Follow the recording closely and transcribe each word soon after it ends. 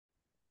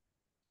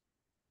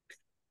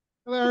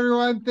Hello,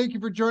 everyone. Thank you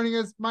for joining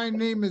us. My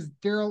name is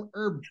Daryl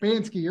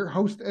Urbanski, your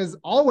host as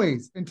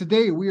always. And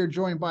today we are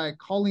joined by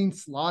Colleen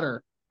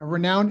Slaughter, a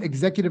renowned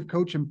executive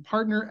coach and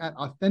partner at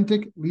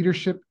Authentic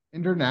Leadership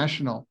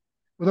International.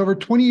 With over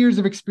 20 years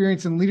of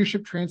experience in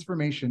leadership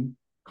transformation,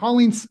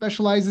 Colleen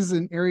specializes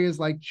in areas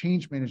like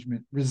change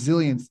management,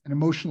 resilience, and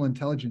emotional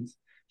intelligence.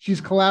 She's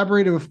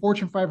collaborated with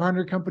Fortune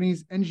 500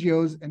 companies,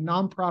 NGOs, and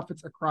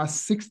nonprofits across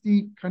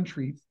 60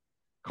 countries.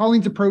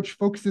 Colleen's approach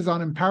focuses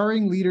on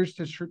empowering leaders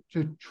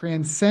to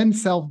transcend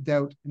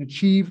self-doubt and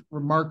achieve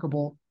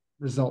remarkable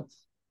results.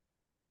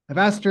 I've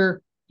asked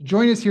her to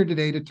join us here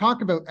today to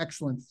talk about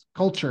excellence,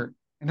 culture,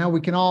 and how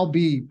we can all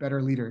be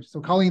better leaders. So,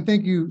 Colleen,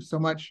 thank you so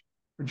much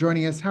for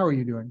joining us. How are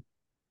you doing?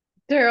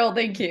 Daryl,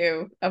 thank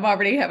you. I'm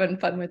already having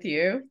fun with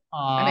you.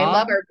 And I Ah,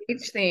 love our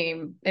beach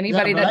theme. yeah,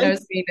 Anybody that right,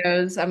 knows me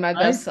knows I'm my right.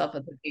 best self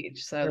at the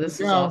beach. So There we this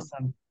is go.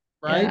 awesome.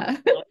 Right.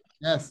 Yeah.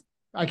 Yes,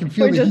 I can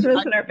feel We're the just heat.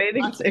 missing our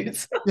bathing I,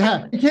 suits.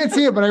 yeah, you can't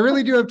see it, but I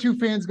really do have two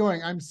fans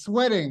going. I'm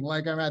sweating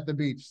like I'm at the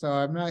beach. So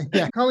I'm not.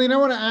 Yeah, Colleen, I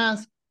want to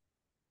ask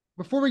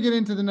before we get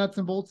into the nuts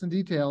and bolts and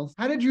details,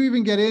 how did you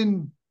even get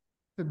into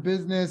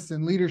business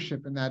and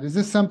leadership in that? Is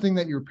this something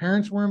that your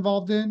parents were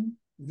involved in?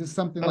 Is this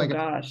something Oh like a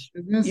gosh.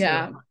 business or?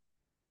 Yeah.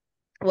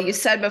 Well, you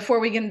said before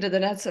we get into the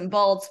nuts and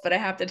bolts, but I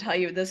have to tell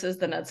you, this is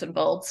the nuts and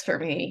bolts for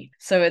me.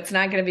 So it's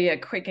not going to be a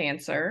quick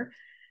answer.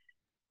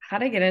 How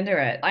to get into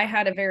it? I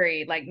had a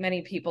very, like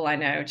many people I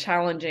know,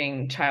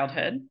 challenging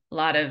childhood. A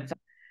lot of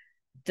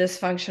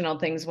dysfunctional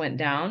things went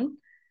down.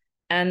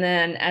 And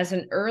then as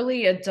an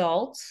early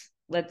adult,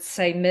 let's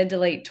say mid to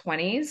late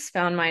 20s,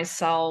 found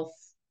myself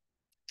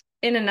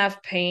in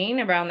enough pain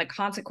around the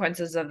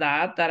consequences of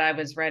that I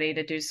was ready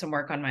to do some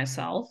work on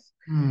myself.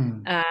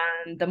 Hmm.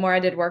 And the more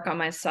I did work on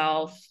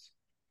myself,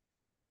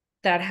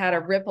 that had a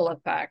ripple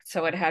effect.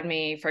 So it had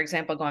me, for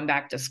example, going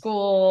back to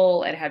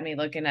school, it had me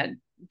looking at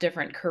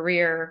different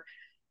career.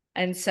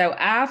 And so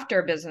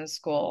after business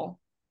school,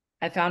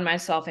 I found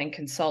myself in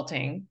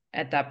consulting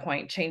at that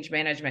point, change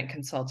management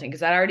consulting,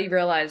 because I already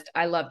realized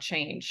I love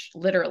change,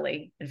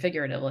 literally and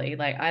figuratively.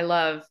 Like I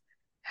love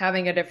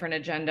having a different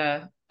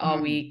agenda all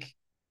Hmm. week,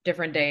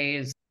 different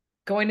days.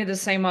 Going to the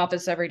same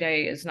office every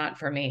day is not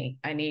for me.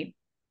 I need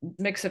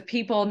mix of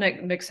people,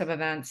 mix of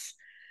events.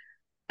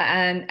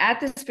 And at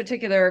this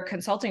particular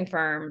consulting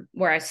firm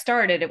where I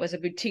started, it was a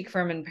boutique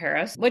firm in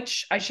Paris,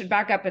 which I should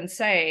back up and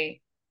say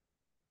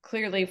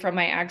clearly from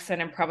my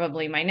accent and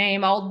probably my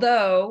name,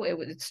 although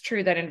it's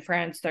true that in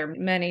France there are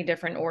many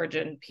different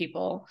origin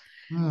people.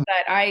 Hmm.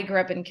 But I grew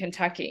up in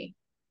Kentucky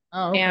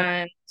Oh, okay.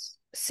 and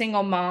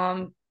single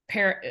mom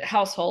parent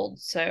household.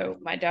 So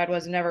my dad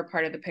was never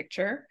part of the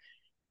picture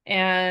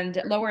and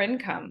lower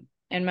income.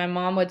 And my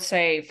mom would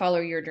say, follow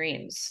your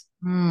dreams.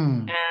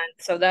 Hmm. And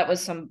so that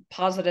was some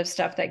positive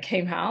stuff that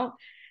came out.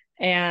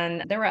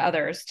 And there were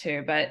others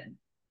too, but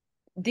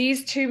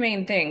these two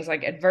main things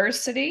like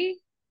adversity,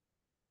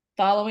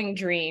 following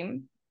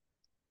dream,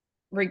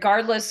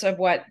 regardless of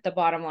what the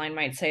bottom line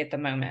might say at the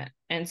moment.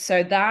 And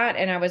so that,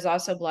 and I was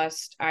also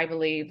blessed, I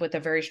believe, with a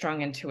very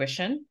strong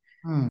intuition.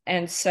 Hmm.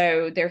 And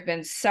so there have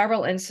been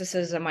several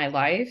instances in my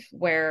life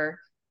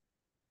where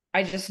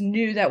I just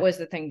knew that was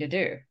the thing to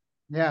do.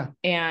 Yeah.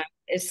 And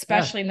Yeah.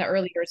 especially in the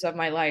early years of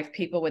my life,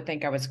 people would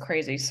think I was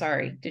crazy.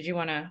 Sorry. Did you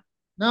want to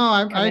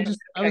No, come in?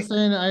 I was Okay.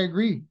 saying I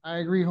agree. I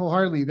agree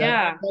wholeheartedly that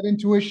Yeah. that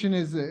intuition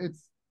is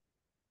it's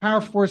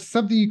powerful. It's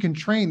something you can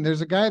train.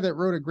 There's a guy that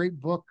wrote a great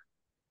book.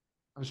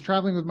 I was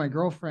traveling with my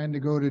girlfriend to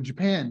go to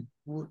Japan.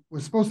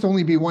 Was supposed to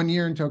only be 1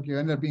 year in Tokyo,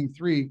 ended up being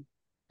 3.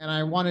 And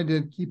I wanted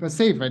to keep us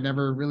safe. I'd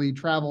never really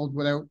traveled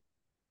without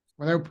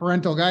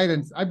parental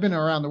guidance. I've been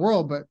around the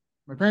world, but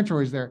my parents were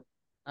always there.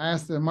 I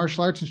asked the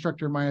martial arts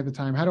instructor of mine at the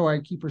time, how do I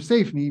keep her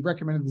safe? And he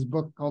recommended this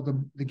book called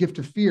The Gift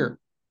of Fear.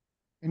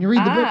 And you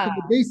read the book, and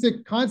the Ah,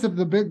 basic concept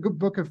of the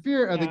book of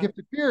fear, the yeah. gift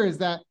of fear, is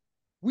that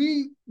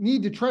we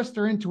need to trust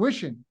our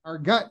intuition, our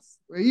guts.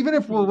 Even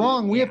if we're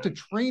wrong, we have to Yeah.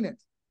 train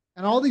it.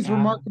 And all these Yeah.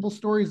 remarkable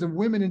stories of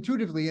women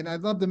intuitively. And I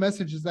love the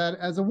message is that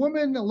as a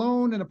woman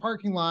alone in a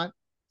parking lot,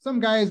 some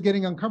guy is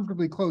getting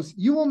uncomfortably close.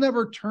 You will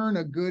never turn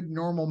a good,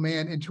 normal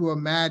man into a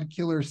mad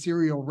killer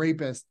serial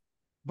rapist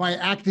by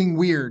acting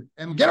weird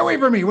and get away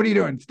from me. What are you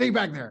doing? Stay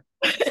back there.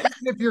 Even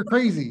if you're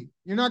crazy,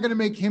 you're not going to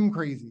make him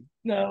crazy.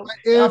 No, But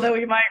if although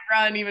we might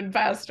run even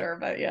faster,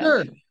 but yeah,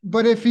 Sure,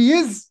 but if he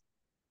is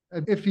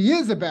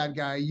a bad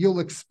guy, you'll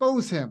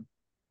expose him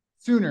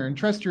sooner and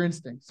trust your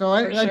instincts. So for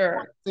I just want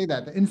sure. to say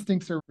that the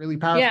instincts are really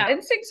powerful. Yeah,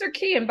 instincts are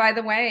key. And by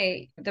the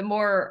way, the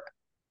more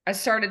I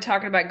started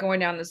talking about going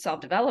down the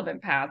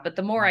self-development path, but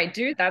the more I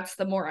do, that's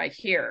the more I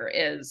hear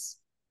is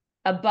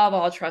above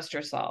all, trust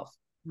yourself.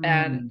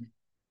 And Hmm.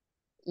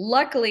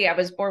 luckily, I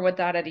was born with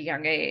that at a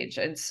young age.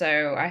 And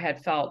so I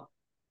had felt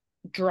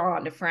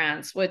drawn to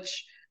France,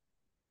 which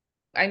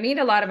I meet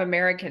a lot of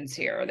Americans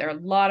here. There are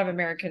a lot of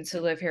Americans who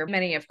live here.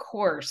 Many, of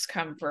course,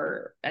 come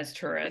for as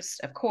tourists,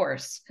 of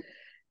course.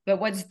 But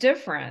what's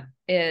different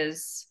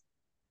is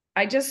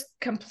I just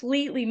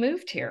completely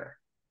moved here.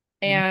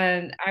 Hmm.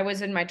 And I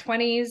was in my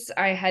 20s.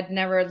 I had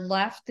never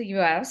left the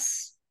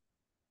US.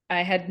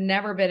 I had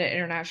never been in an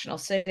international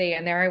city,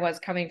 and there I was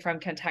coming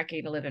from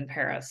Kentucky to live in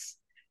Paris.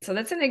 So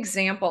that's an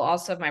example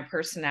also of my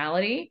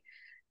personality.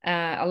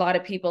 A lot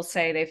of people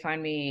say they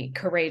find me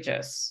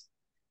courageous.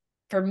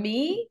 For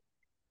me,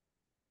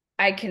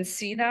 I can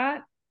see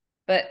that,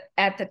 but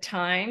at the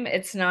time,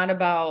 it's not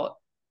about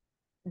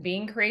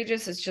being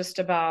courageous. It's just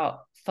about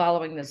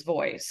following this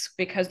voice.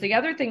 Because the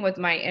other thing with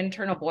my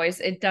internal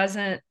voice,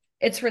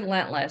 it's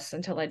relentless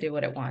until I do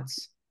what it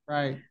wants.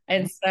 Right.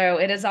 And so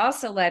it has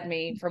also led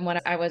me from when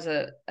I was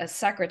a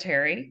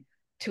secretary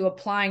to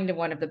applying to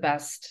one of the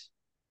best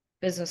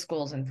business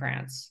schools in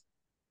France.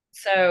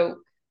 So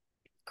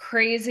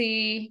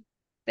crazy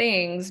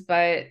things,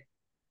 but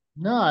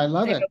No, I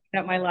love they've it. opened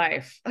up my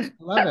life. I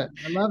love it.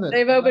 I love it.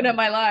 They've opened up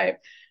my life.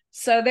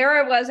 So there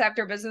I was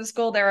after business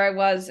school. There I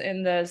was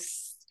in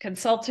this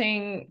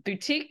consulting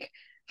boutique,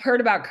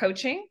 heard about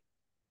coaching.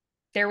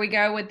 There we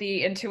go with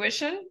the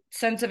intuition,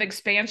 sense of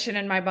expansion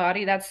in my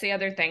body. That's the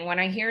other thing. When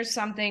I hear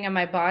something and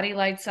my body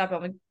lights up,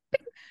 I'm like,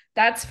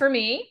 that's for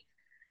me.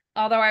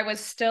 Although I was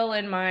still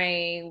in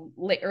my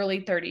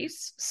early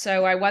 30s.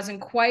 So I wasn't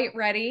quite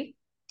ready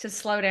to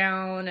slow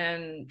down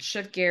and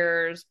shift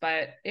gears,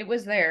 but it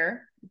was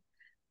there.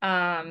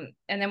 And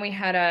then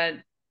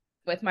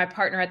with my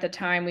partner at the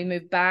time, we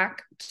moved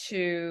back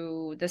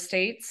to the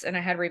States and I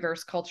had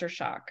reverse culture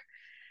shock.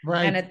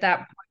 Right. And at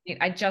that point,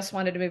 I just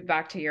wanted to move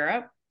back to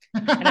Europe.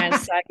 And I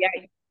said, yeah,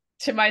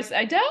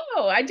 I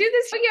know, I do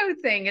this yo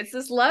thing. It's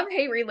this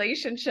love-hate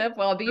relationship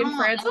while being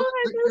friends. It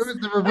was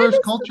the reverse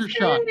culture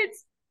shock.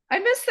 I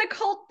miss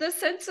the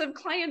sense of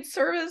client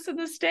service in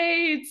the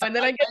States. And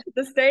then I get to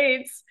the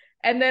States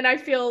and then I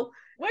feel,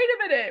 wait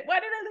a minute, why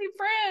did I leave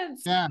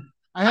France? Yeah.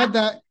 I had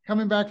that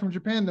coming back from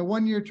Japan. The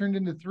 1 year turned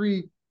into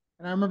 3.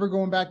 And I remember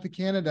going back to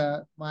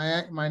Canada,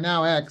 my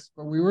now ex,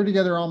 but we were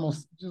together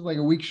almost just like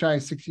a week shy,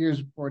 6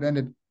 years before it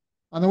ended.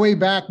 On the way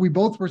back, we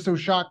both were so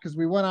shocked because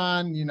we went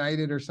on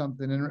United or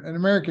something, an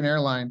American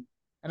airline.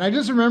 And I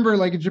just remember,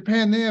 like in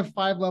Japan, they have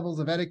 5 levels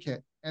of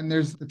etiquette. And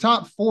there's the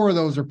top 4 of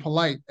those are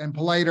polite and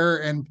politer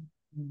and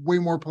way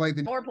more polite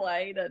than more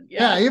polite.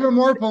 Yeah, even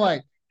more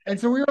polite. And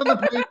so we were on the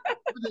plane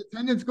with the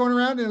attendants going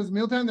around, and it was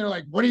mealtime. They're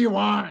like, "What do you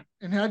want?"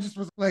 And I just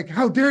was like,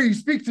 "How dare you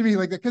speak to me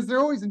like that?" Because they're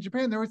always in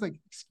Japan. They're always like,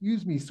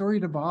 "Excuse me,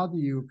 sorry to bother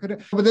you."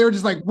 But they were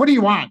just like, "What do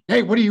you want?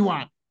 Hey, what do you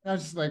want?" And I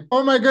was just like,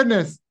 "Oh my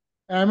goodness!"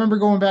 And I remember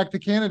going back to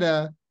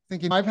Canada,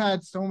 thinking, "I've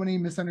had so many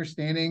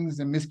misunderstandings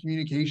and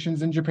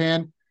miscommunications in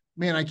Japan.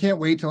 Man, I can't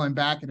wait till I'm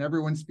back and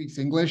everyone speaks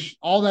English.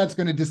 All that's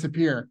going to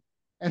disappear."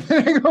 And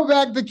then I go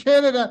back to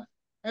Canada,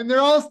 and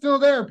they're all still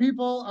there.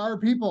 People are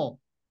people.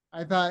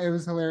 I thought it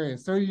was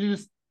hilarious. So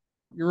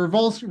your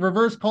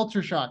reverse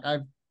culture shock.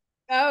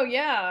 Oh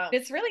yeah,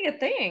 it's really a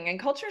thing, and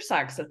culture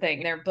shock's a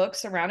thing. There are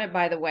books around it,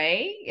 by the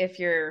way.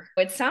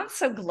 It sounds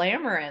so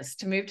glamorous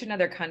to move to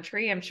another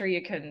country. I'm sure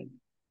you can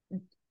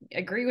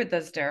agree with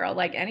this, Daryl.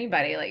 Like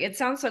anybody, like it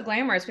sounds so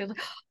glamorous. People,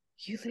 like, oh,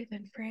 you live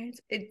in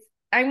France?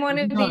 I'm one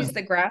of these,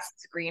 the grass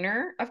is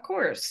greener. Of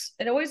course,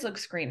 it always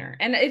looks greener.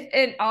 And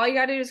all you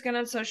got to do is get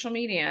on social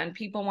media and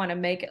people want to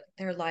make it,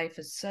 their life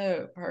is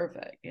so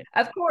perfect.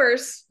 Of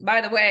course,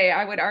 by the way,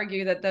 I would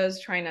argue that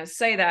those trying to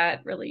say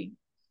that really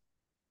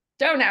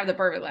don't have the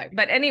perfect life.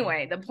 But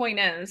anyway, the point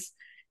is,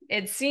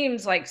 it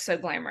seems like so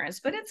glamorous,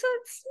 but it's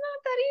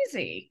not that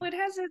easy. It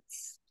has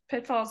its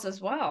pitfalls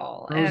as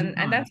well.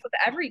 And that's with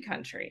every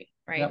country,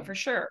 right? Yep. For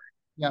sure.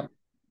 Yep.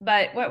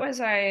 But what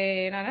was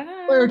I?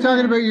 Well, you're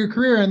talking about your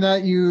career and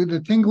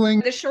the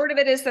tingling. The short of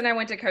it is, then I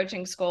went to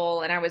coaching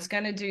school, and I was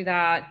going to do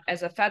that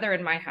as a feather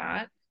in my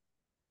hat,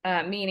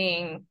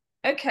 meaning,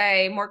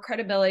 okay, more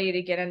credibility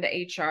to get into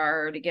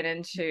HR, to get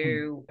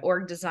into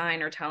org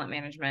design or talent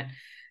management.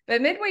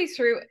 But midway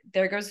through,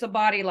 there goes the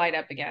body light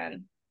up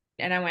again,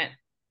 and I went,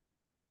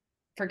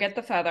 forget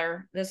the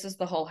feather. This is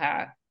the whole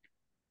hat.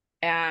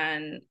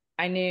 And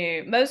I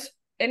knew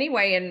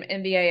anyway,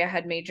 in MBA, I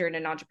had majored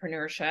in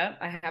entrepreneurship.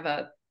 I have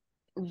a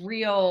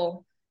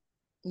real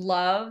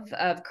love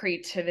of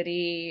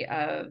creativity,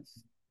 of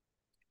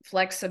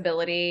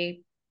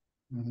flexibility.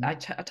 Mm-hmm. I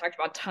talked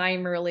about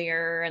time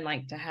earlier, and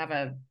like to have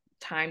a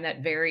time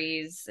that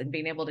varies and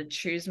being able to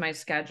choose my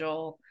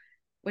schedule,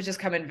 which is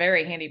coming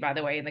very handy, by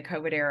the way, in the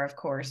COVID era, of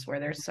course, where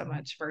there's so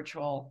much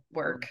virtual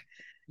work.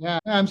 Yeah,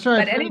 I'm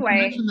sorry. But anyway,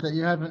 to mention that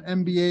you have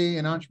an MBA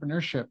in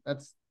entrepreneurship.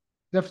 That's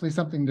definitely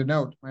something to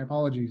note. My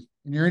apologies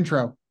in your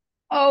intro.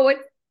 Oh,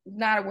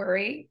 not a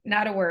worry.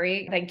 Not a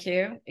worry. Thank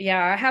you.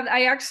 Yeah,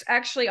 I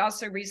actually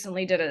also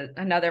recently did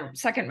another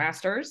second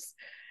master's.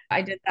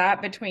 I did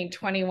that between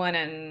 21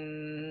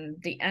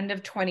 and the end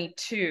of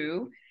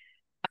 22.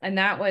 And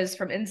that was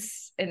from in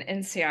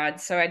INSEAD.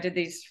 So I did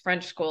these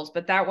French schools,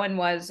 but that one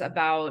was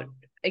about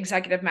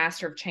executive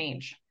master of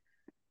change.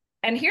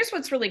 And here's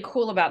what's really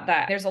cool about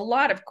that. There's a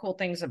lot of cool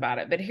things about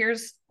it, but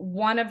here's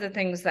one of the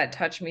things that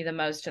touched me the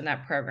most in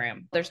that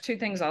program. There's 2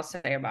 things I'll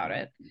say about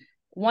it.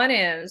 One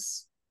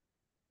is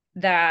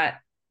that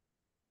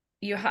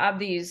you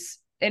have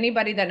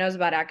anybody that knows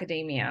about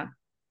academia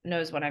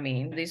knows what I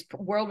mean. These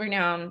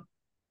world-renowned,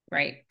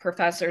 right,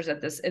 professors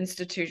at this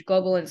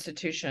global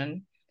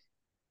institution.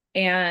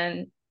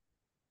 And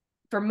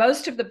for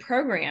most of the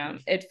program,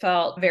 it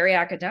felt very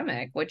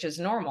academic, which is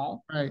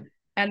normal. Right.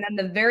 And then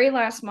the very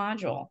last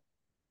module,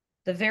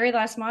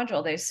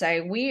 they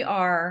say, we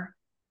are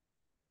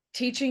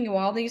teaching you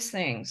all these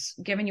things,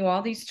 giving you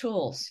all these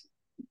tools,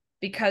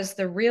 because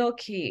the real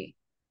key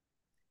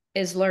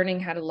is learning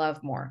how to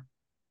love more.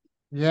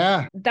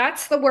 Yeah.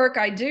 That's the work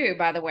I do,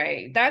 by the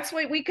way. That's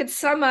what we could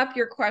sum up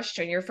your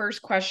question, your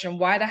first question.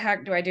 Why the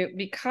heck do I do it?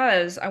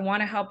 Because I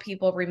want to help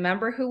people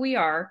remember who we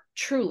are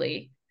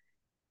truly,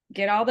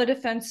 get all the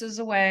defenses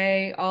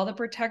away, all the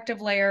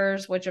protective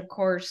layers, which of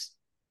course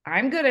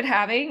I'm good at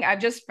having. I've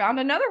just found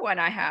another one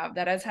I have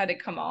that has had to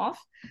come off,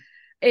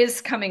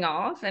 is coming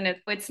off. And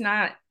it's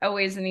not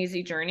always an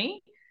easy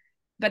journey.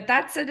 But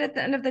that's it at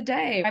the end of the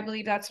day. I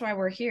believe that's why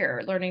we're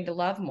here, learning to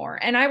love more.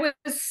 And I was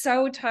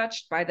so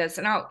touched by this.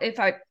 And if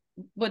I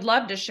would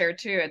love to share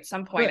too at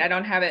some point. Good. I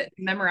don't have it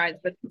memorized,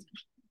 but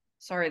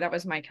sorry, that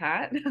was my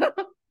cat. Not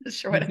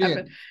sure what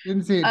happened.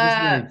 Didn't see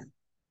it.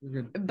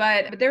 Just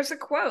but there's a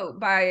quote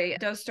by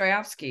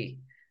Dostoevsky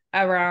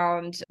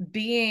around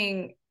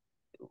being,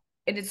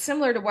 and it's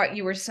similar to what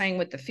you were saying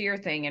with the fear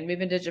thing and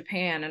moving to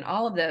Japan and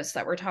all of this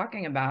that we're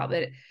talking about.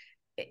 That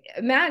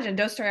imagine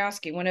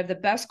Dostoevsky, one of the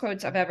best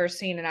quotes I've ever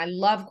seen, and I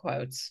love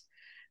quotes,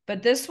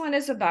 but this one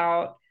is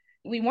about,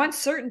 we want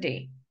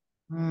certainty.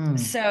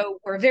 So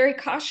we're very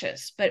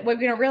cautious, but what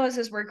we're going to realize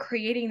is we're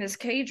creating this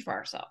cage for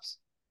ourselves.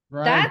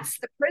 Right. That's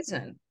the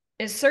prison,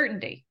 is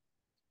certainty.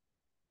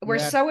 We're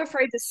so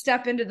afraid to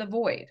step into the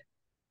void.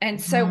 And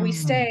so we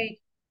stay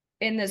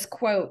in this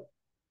quote,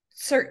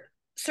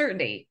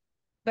 certainty,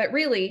 but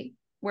really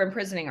we're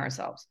imprisoning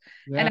ourselves.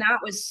 And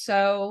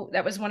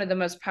that was one of the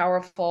most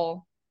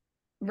powerful,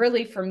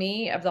 really for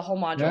me, of the whole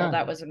module.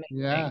 That was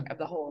amazing of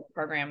the whole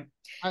program.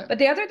 But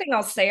the other thing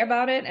I'll say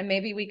about it, and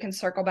maybe we can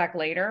circle back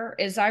later,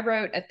 is I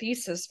wrote a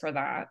thesis for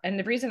that. And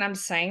the reason I'm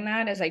saying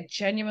that is I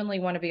genuinely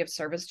want to be of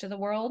service to the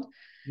world.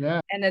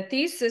 And the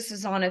thesis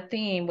is on a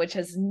theme which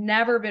has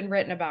never been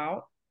written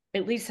about,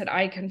 at least that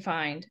I can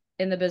find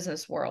in the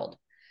business world.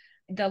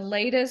 The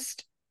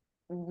latest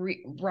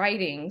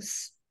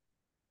writings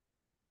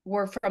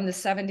were from the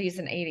 70s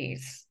and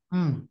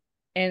 80s.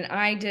 And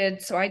I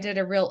did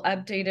a real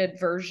updated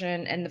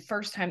version, and the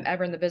first time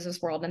ever in the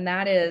business world. And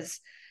that is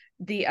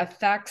the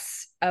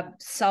effects of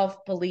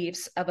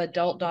self-beliefs of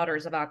adult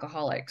daughters of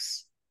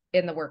alcoholics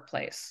in the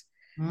workplace.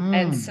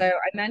 And so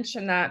I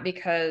mentioned that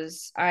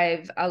because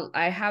I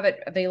have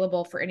it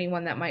available for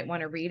anyone that might want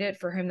to read it,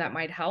 for whom that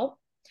might help.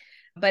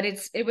 But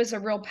it was a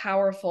real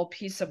powerful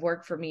piece of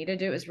work for me to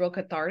do. It was real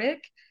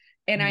cathartic.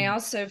 And I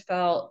also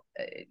felt,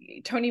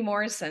 Toni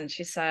Morrison,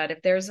 she said,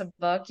 if there's a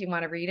book you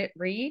want to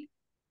read,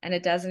 and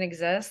it doesn't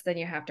exist, then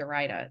you have to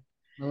write it.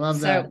 I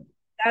love that. So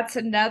that's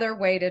another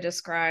way to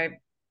describe,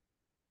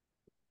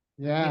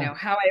 how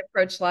I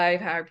approach life,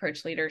 how I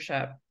approach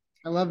leadership.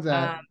 I love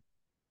that.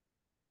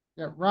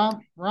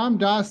 Ram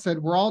Dass said,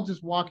 we're all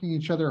just walking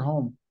each other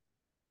home.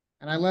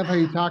 And I love how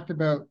you talked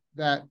about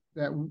that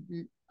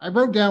I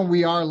wrote down,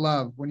 we are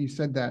love, when you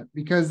said that,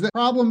 because the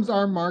problems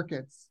are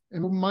markets.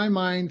 In my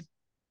mind,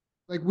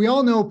 like, we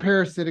all know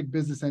parasitic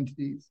business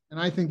entities, and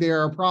I think they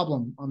are a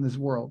problem on this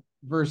world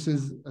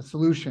versus a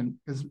solution,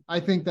 because I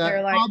think that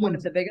they're like one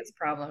of the biggest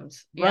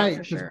problems.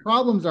 Right, because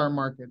problems are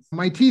markets.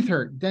 My teeth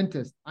hurt,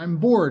 dentist. I'm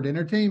bored,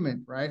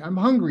 entertainment, right? I'm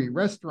hungry,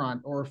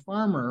 restaurant, or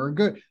farmer, or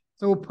good.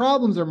 So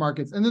problems are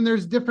markets. And then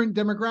there's different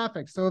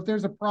demographics. So if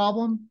there's a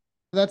problem,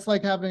 that's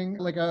like having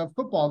like a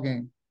football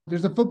game.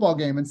 There's a football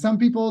game, and some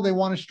people, they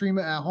want to stream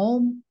it at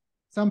home.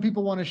 Some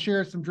people want to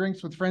share some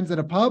drinks with friends at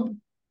a pub,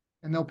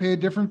 and they'll pay a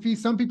different fee.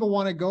 Some people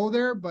want to go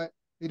there, but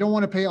they don't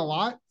want to pay a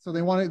lot, so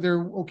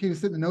they're okay to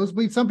sit in the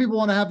nosebleed. Some people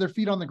want to have their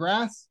feet on the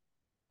grass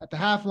at the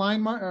half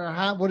line mark, or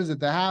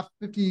the half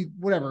 50,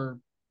 whatever,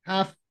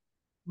 half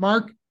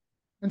mark.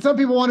 And some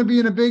people want to be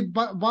in a big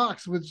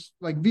box with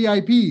like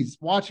VIPs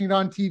watching it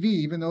on TV,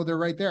 even though they're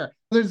right there.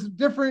 There's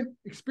different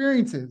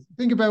experiences.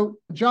 Think about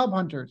job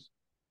hunters,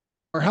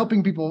 or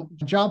helping people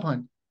job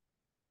hunt.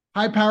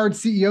 High-powered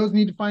CEOs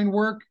need to find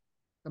work.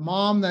 The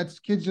mom that's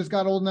kids just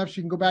got old enough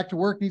she can go back to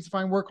work needs to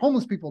find work.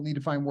 Homeless people need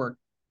to find work.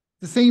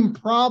 The same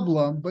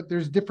problem, but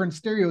there's different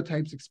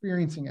stereotypes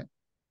experiencing it.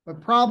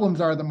 But problems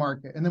are the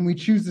market, and then we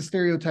choose the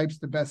stereotypes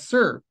to best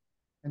serve.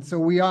 And so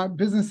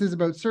business is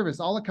about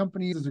service. All a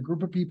company is a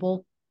group of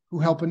people who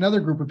help another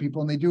group of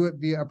people, and they do it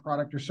via a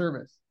product or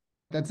service.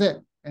 That's it.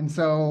 And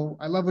so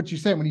I love what you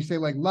say when you say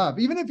like love,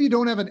 even if you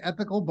don't have an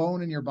ethical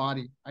bone in your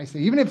body. I say,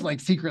 even if like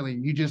secretly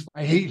you just,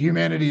 I hate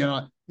humanity and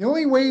all. The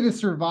only way to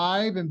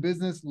survive in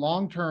business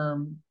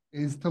long-term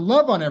is to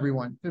love on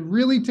everyone, to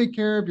really take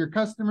care of your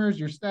customers,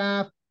 your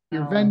staff,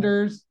 your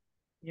vendors.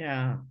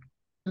 Yeah.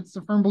 It's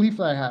a firm belief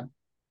that I have.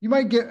 You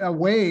might get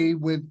away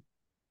with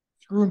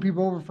screwing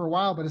people over for a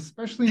while, but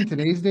especially in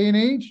today's day and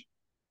age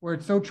where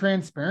it's so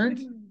transparent,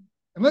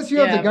 unless you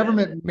have the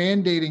government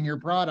mandating your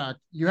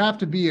product, you have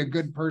to be a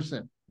good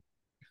person.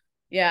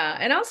 Yeah.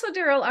 And also,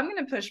 Daryl, I'm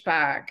going to push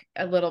back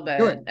a little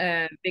bit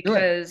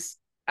because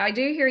I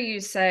do hear you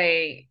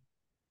say,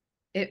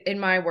 in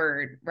my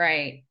word,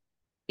 right?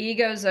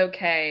 Ego's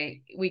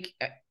okay.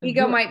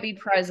 Ego might be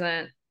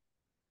present,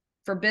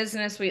 for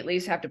business, we at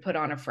least have to put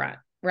on a front,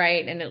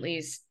 right? And at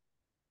least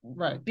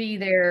Right. be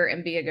there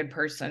and be a good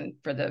person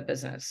for the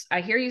business.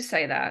 I hear you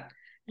say that.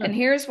 Yeah. And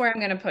here's where I'm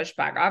going to push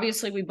back.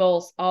 Obviously, we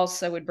both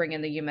also would bring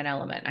in the human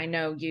element. I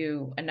know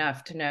you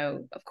enough to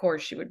know, of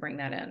course, you would bring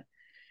that in.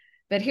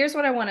 But here's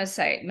what I want to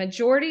say.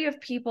 Majority of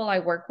people I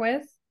work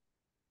with,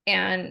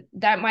 and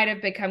that might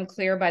have become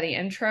clear by the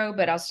intro,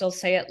 but I'll still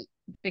say it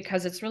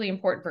because it's really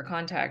important for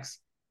context.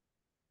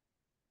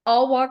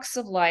 All walks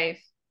of life.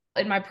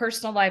 In my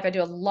personal life, I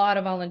do a lot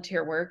of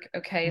volunteer work.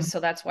 Okay. Mhm.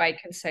 So that's why I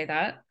can say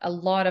that. A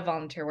lot of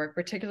volunteer work,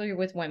 particularly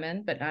with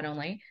women, but not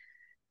only.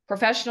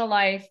 Professional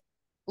life,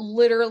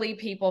 literally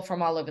people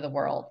from all over the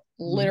world. Mhm.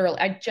 Literally.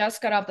 I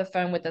just got off the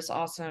phone with this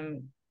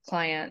awesome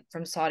client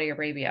from Saudi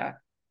Arabia.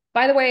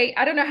 By the way,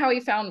 I don't know how he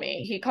found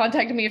me. He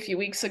contacted me a few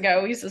weeks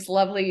ago. He's this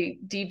lovely,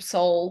 deep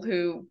soul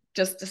who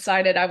just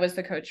decided I was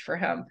the coach for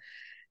him.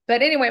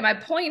 But anyway, my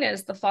point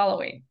is the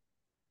following.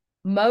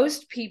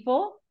 Most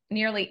people,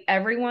 nearly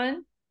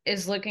everyone,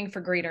 is looking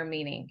for greater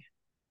meaning.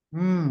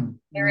 There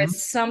Mhm.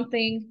 is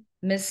something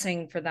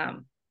missing for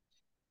them.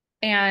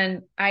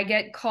 And I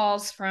get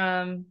calls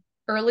from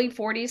early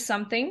 40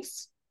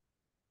 somethings.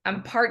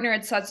 I'm partner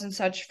at such and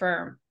such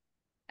firm.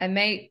 I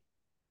make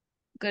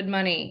good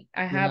money.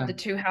 I have Yeah. the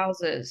 2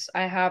 houses.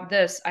 I have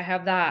this. I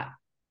have that.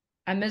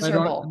 I'm I'm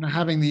miserable. not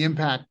having the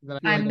impact that I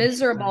feel like I'm I should have.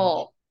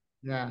 miserable.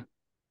 Yeah.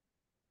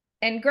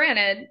 And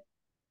granted,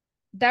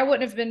 that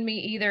wouldn't have been me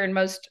either in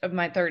most of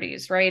my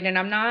 30s, right? And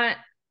I'm not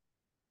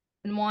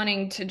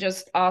wanting to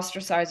just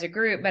ostracize a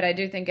group, but I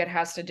do think it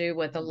has to do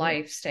with the Yeah.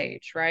 life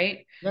stage,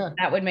 right? Yeah.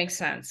 That would make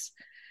sense.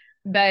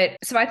 But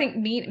so I think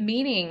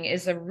meaning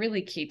is a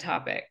really key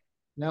topic.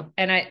 Yep.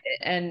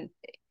 And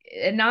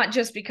not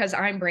just because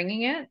I'm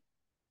bringing it,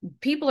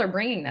 people are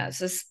bringing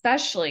this,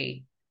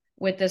 especially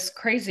with this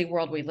crazy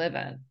world we live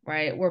in,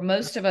 right? Where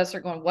most of us are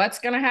going, what's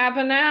going to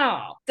happen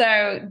now?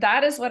 So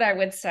that is what I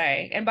would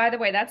say. And by the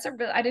way,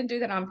 I didn't do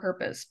that on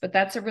purpose, but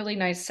that's a really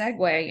nice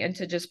segue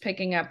into just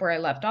picking up where I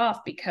left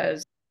off,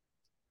 because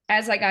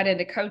as I got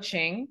into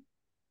coaching,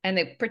 and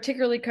the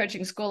particularly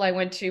coaching school I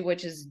went to,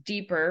 which is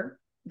deeper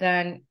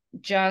than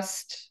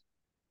just,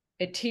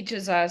 it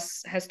teaches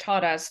us, has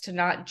taught us to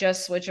not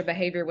just switch a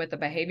behavior with a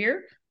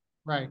behavior,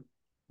 Right.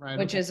 Right.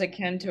 which Okay. is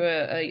akin to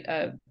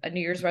a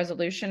New Year's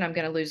resolution. I'm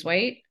going to lose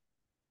weight.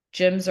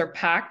 Gyms are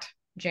packed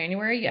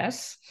January.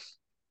 Yes.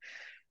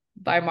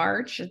 By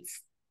March,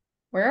 it's,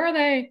 where are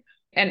they?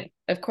 And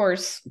of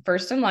course,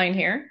 first in line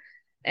here.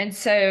 And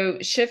so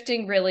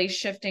really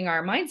shifting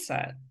our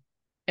mindset,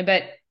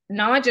 but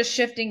not just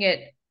shifting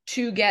it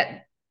to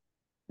get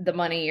the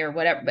money or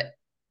whatever, but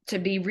to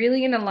be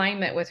really in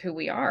alignment with who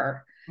we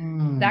are. That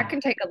Mm.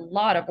 can take a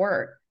lot of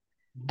work.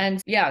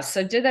 And yeah,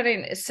 so did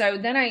that. So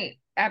then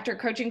after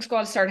coaching school,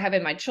 I started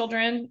having my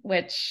children,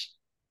 which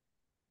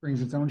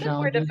Brings its own a bit more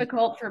challenges.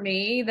 difficult for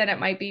me than it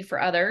might be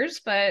for others,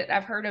 but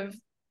I've heard of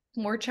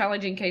more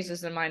challenging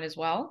cases than mine as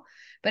well.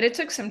 But it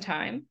took some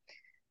time.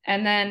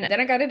 And then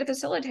I got into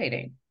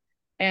facilitating.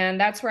 And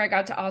that's where I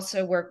got to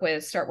also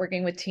start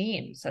working with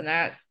teams. And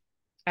that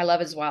I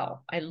love as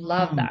well. I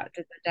love Mm. that.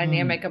 It's a Mm.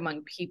 dynamic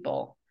among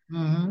people.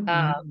 Mm-hmm.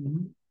 Um,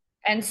 Mm-hmm.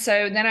 and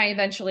so then I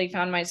eventually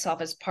found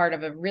myself as part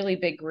of a really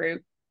big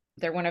group.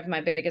 They're one of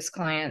my biggest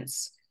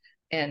clients.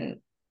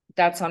 And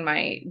that's on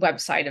my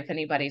website if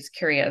anybody's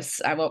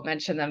curious. I won't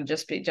mention them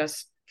just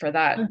for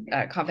that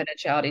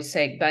confidentiality's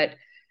sake.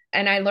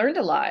 And I learned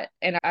a lot.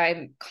 And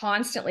I'm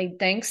constantly,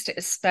 thanks to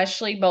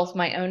especially both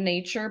my own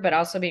nature, but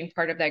also being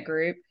part of that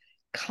group,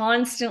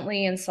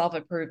 constantly in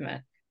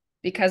self-improvement,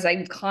 because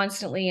I'm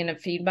constantly in a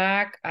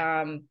feedback.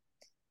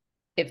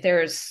 If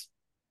there's,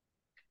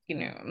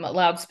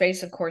 allowed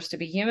space, of course, to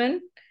be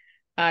human.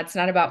 It's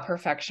not about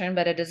perfection,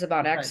 but it is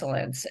about Right.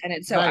 excellence.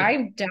 So Right.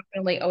 I'm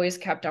definitely always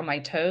kept on my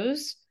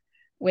toes,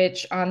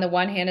 which on the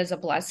one hand is a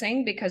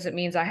blessing because it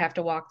means I have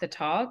to walk the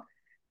talk,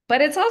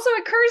 but it's also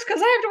a curse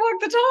because I have to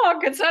walk the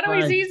talk. It's not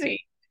always Right.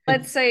 easy.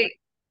 Let's say,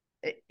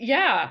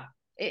 yeah,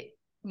 it,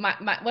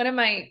 one of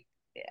my,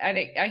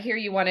 I hear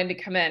you wanted to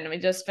come in. Let me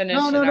just No, finish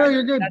no, and no,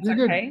 you're good. You're that's good.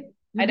 okay.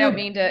 You're I don't good.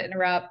 mean to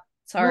interrupt. No,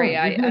 Sorry.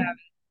 you're good.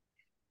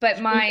 But Just wait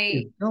for my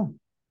you. Go.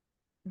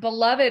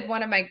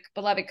 one of my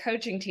beloved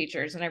coaching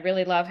teachers, and I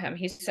really love him.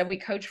 He said, we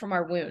coach from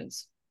our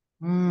wounds.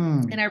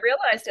 And Mm. I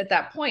realized at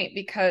that point,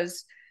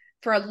 because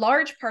for a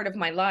large part of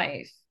my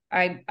life,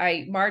 I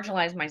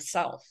marginalized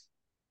myself.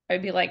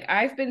 I'd be like,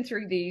 I've been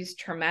through these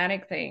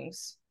traumatic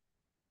things.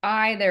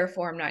 I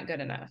therefore am not good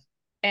enough.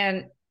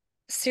 And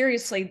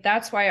seriously,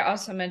 that's why I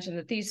also mentioned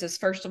the thesis,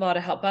 first of all,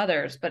 to help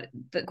others, but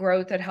the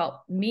growth that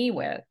helped me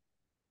with,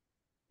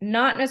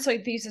 not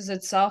necessarily thesis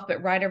itself,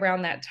 but right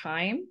around that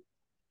time.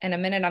 In a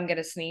minute, I'm going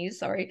to sneeze.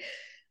 Sorry.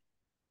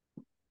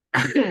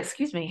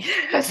 Excuse me.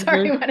 You're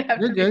Sorry, good. I'm gonna have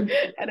You're to good.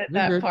 edit You're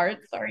that good. part.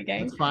 Sorry,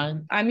 gang. That's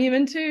fine. I'm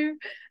human too.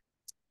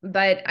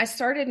 But I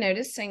started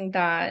noticing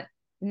that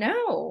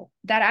no,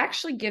 that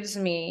actually gives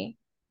me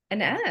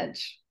an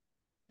edge,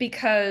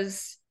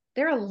 because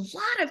there are a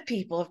lot of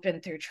people who have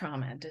been through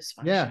trauma and Yeah.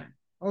 dysfunction.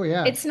 Oh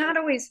yeah. It's not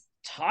always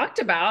talked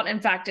about. In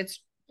fact,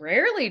 it's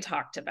rarely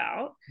talked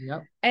about.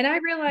 Yep. And I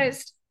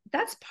realized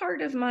that's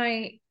part of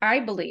my, I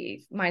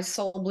believe, my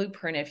soul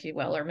blueprint, if you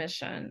will, or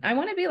mission. I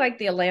want to be like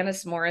the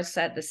Alanis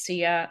Morissette, the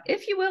Sia,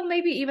 if you will,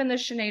 maybe even the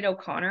Sinead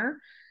O'Connor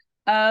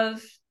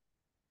of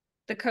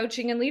the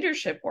coaching and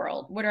leadership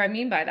world. What do I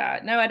mean by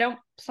that? No, I don't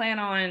plan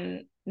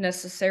on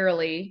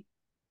necessarily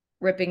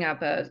ripping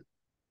up a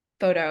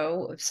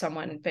photo of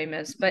someone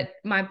famous, but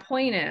my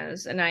point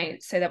is, and I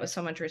say that with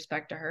so much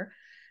respect to her,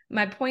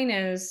 my point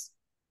is,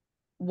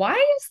 why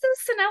is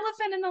this an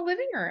elephant in the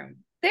living room?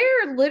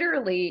 They're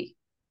literally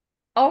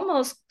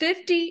almost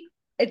 50,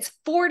 it's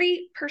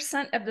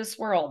 40% of this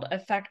world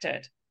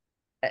affected,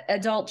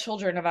 adult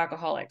children of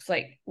alcoholics.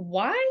 Like,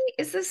 why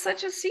is this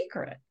such a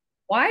secret?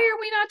 Why are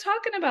we not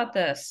talking about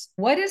this?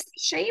 What is the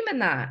shame in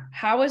that?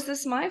 How is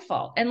this my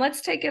fault? And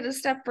let's take it a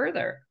step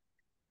further.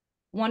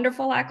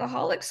 Wonderful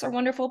alcoholics are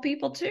wonderful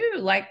people too.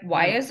 Like,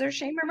 why is there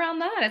shame around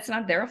that? It's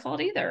not their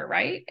fault either,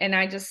 right? And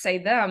I just say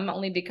them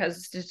only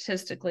because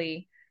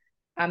statistically,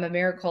 I'm a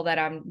miracle that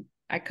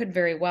I could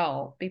very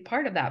well be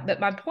part of that. But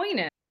my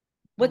point is,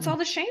 what's all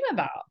the shame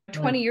about?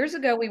 20 years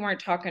ago, we weren't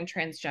talking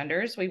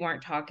transgenders. We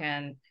weren't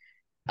talking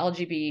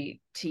LGBTQ.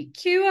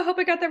 I hope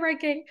I got that right,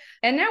 gang.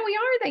 And now we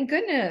are, thank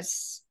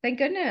goodness. Thank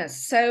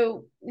goodness.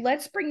 So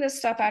let's bring this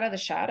stuff out of the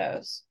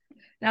shadows.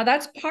 Now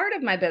that's part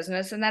of my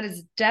business, and that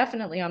is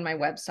definitely on my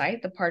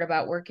website. The part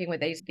about working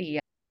with the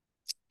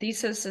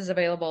thesis is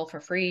available for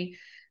free,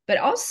 but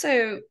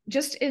also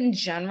just in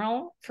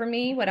general, for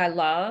me, what I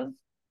love,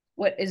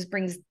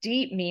 brings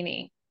deep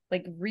meaning,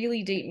 like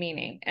really deep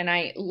meaning. And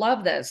I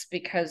love this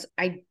because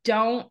I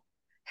don't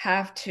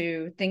have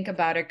to think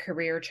about a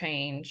career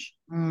change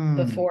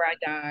before I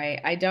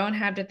die. I don't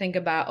have to think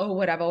about, oh,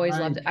 what I've always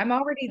loved. I'm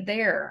already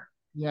there.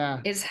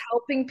 Yeah. Is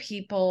helping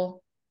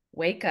people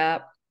wake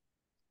up,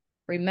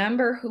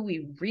 remember who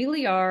we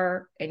really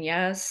are. And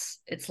yes,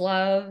 it's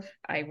love.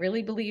 I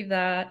really believe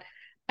that.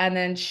 And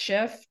then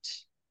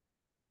shift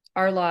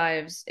our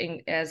lives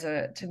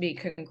to be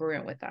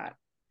congruent with that.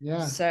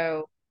 Yeah.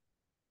 So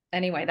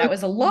anyway, that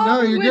was a long.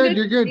 No, you're good.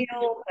 You're good.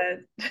 Deal,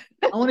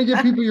 I want to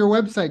give people your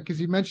website because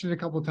you mentioned it a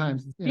couple of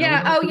times.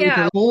 Yeah. Oh,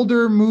 yeah.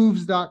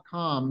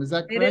 Bouldermoves.com. Is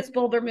that correct? It is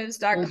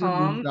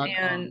bouldermoves.com.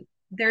 And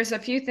there's a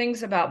few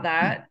things about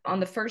that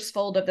on the first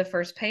fold of the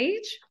first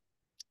page.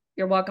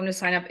 You're welcome to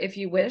sign up if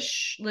you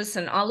wish.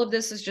 Listen, all of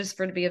this is just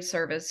to be of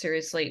service.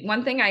 Seriously.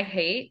 One thing I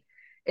hate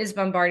is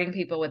bombarding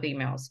people with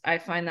emails. I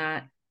find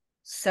that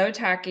so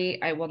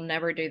tacky. I will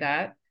never do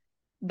that.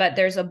 But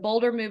there's a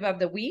boulder move of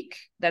the week.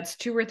 That's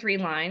 2 or 3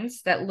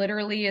 lines that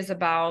literally is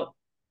about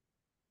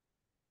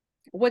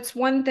what's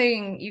one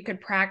thing you could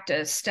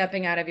practice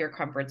stepping out of your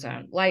comfort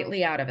zone,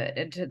 lightly out of it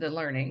into the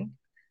learning.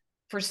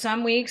 For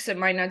some weeks, it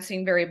might not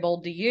seem very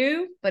bold to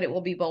you, but it will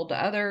be bold to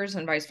others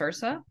and vice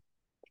versa.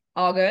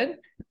 All good.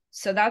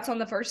 So that's on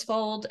the first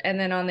fold. And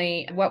then on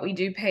the what we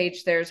do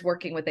page, there's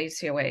working with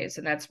ACOAs.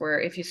 And that's where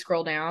if you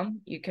scroll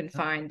down, you can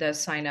find the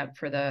sign up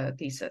for the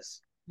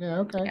thesis. Yeah.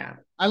 Okay. Yeah.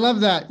 I love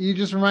that. You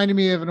just reminded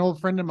me of an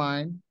old friend of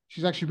mine.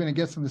 She's actually been a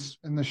guest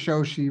in the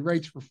show. She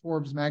writes for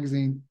Forbes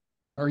magazine,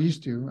 or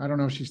used to. I don't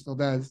know if she still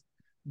does.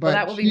 But well,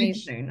 that will be me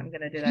soon. I'm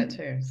going to do that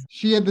too.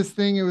 She had this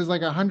thing. It was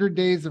like 100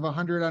 days of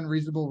 100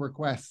 unreasonable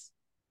requests.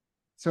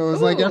 So it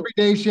was like every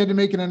day she had to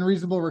make an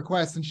unreasonable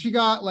request, and she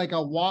got like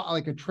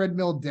a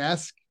treadmill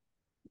desk.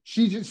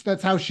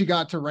 That's how she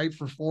got to write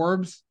for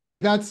Forbes.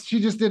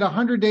 She just did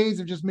 100 days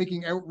of just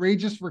making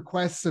outrageous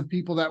requests of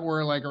people that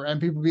were like,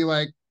 and people be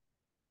like,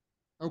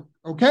 oh,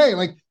 okay,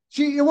 like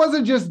it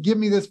wasn't just give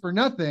me this for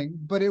nothing,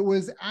 but it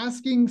was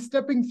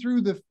stepping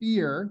through the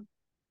fear.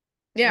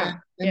 Yeah.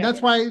 And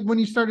that's why when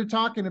you started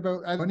talking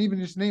about, I don't even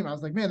just name, I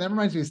was like, man, that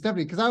reminds me of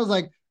Stephanie. Cause I was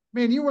like,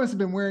 man, you must have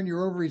been wearing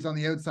your ovaries on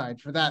the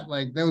outside for that,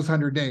 like those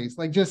 100 days,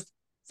 like just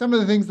some of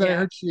the things that I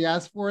heard she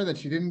asked for that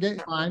she didn't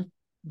get, fine.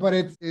 But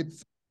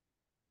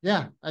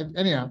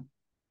anyhow.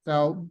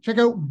 So check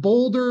out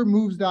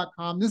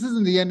bouldermoves.com. This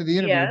isn't the end of the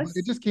interview, but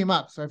it just came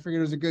up. So I figured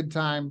it was a good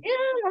time. Yeah,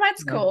 well,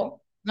 that's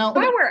cool. Now,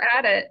 while we're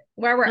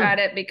at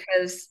it,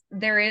 because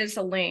there is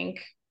a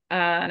link,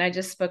 and I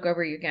just spoke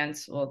over you again.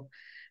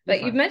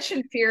 But you've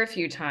mentioned fear a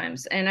few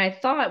times. And I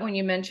thought when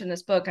you mentioned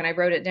this book, and I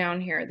wrote it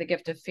down here, The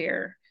Gift of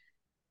Fear,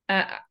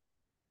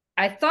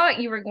 I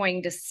thought you were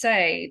going to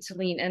say to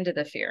lean into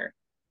the fear.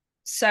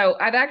 So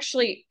I've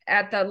actually,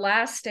 at the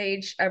last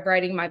stage of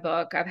writing my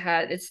book,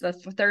 it's the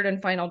 3rd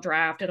and final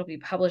draft. It'll be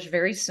published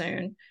very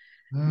soon.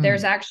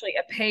 There's actually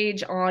a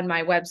page on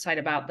my website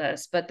about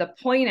this. But the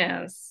point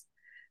is,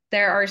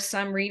 there are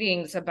some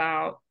readings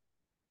about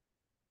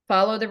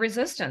follow the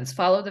resistance,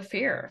 follow the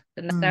fear.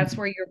 And that's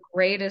where your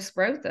greatest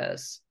growth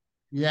is.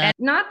 Yeah. And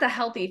not the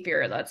healthy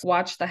fear. Let's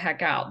watch the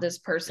heck out. This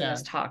person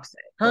is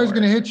toxic. Car's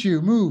going to hit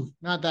you. Move.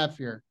 Not that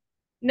fear.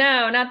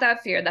 No, not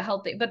that fear. The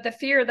healthy, but the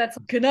fear that's,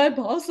 can I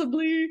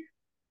possibly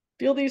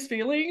feel these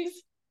feelings?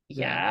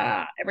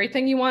 Yeah.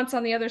 Everything you want's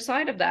on the other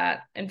side of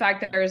that. In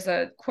fact, there's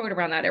a quote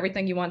around that.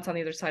 Everything you want's on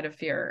the other side of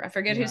fear. I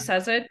forget who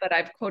says it, but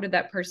I've quoted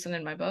that person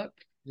in my book.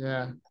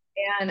 Yeah.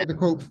 And the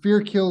quote,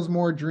 fear kills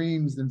more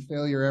dreams than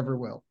failure ever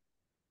will.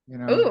 you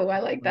know. Oh, I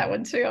like that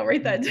one too. I'll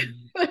write that down.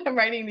 I'm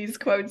writing these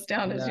quotes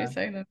down as you Yeah.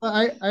 say them.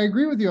 But I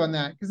agree with you on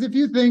that. Because if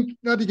you think,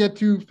 not to get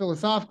too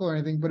philosophical or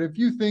anything, but if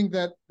you think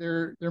that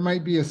there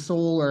might be a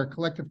soul or a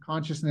collective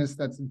consciousness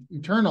that's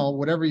eternal,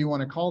 whatever you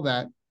want to call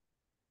that,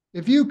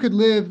 if you could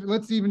live,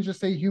 let's even just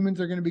say humans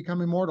are going to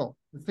become immortal.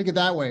 Let's think it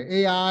that way.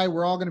 AI,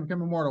 we're all going to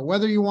become immortal.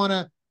 Whether you want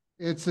to,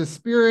 it's a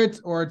spirit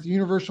or it's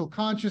universal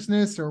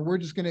consciousness, or we're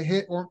just going to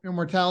hit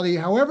immortality,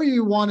 however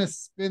you want to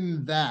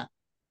spin that.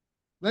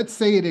 Let's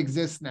say it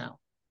exists now.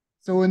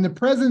 So in the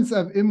presence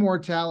of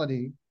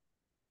immortality,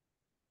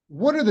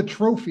 what are the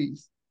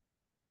trophies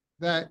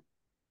that,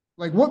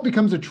 like, what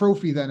becomes a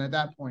trophy then at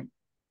that point?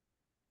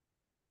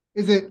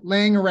 Is it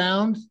laying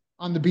around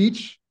on the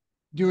beach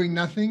doing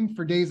nothing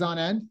for days on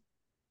end?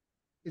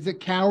 Is it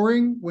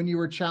cowering when you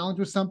were challenged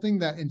with something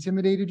that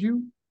intimidated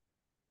you?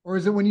 Or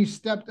is it when you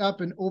stepped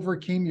up and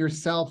overcame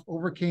yourself,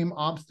 overcame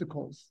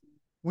obstacles,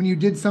 when you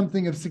did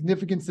something of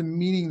significance and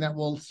meaning that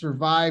will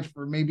survive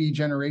for maybe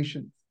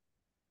generations,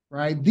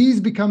 right? These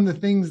become the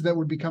things that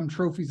would become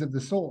trophies of the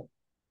soul.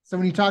 So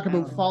when you talk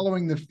about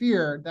following the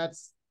fear,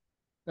 that's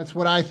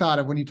what I thought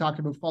of when you talked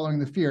about following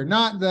the fear,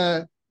 not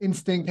the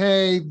instinct,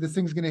 hey, this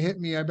thing's going to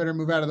hit me, I better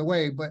move out of the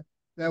way, but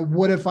that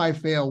what if I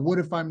fail? What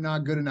if I'm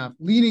not good enough?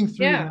 Leading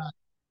through that.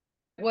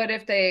 What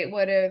if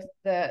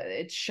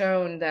it's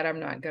shown that I'm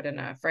not good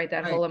enough, right?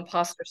 That whole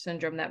imposter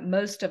syndrome that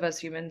most of us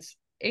humans,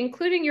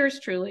 including yours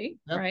truly,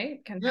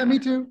 right? Can have. Me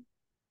too.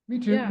 Me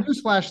too. Yeah.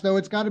 Newsflash, though,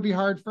 it's got to be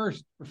hard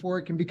first before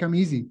it can become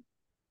easy.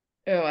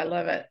 Oh, I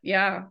love it.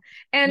 Yeah.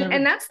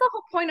 And that's the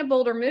whole point of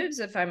Bolder Moves,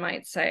 if I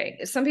might say.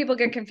 Some people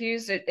get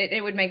confused.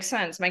 It would make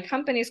sense. My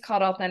company's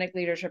called Authentic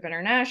Leadership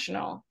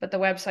International, but the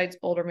website's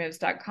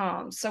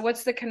boldermoves.com. So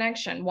what's the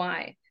connection?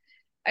 Why?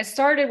 I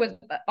started with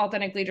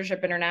Authentic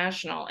Leadership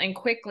International and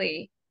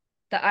quickly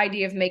the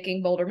idea of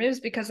making bolder moves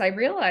because I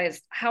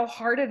realized how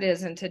hard it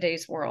is in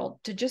today's world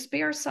to just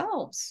be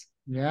ourselves.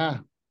 Yeah.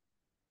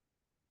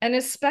 And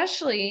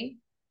especially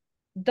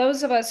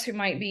those of us who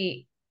might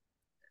be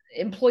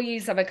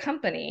employees of a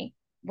company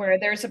where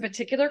there's a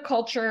particular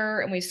culture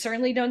and we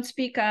certainly don't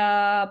speak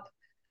up.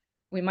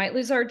 We might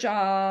lose our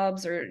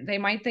jobs, or they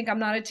might think I'm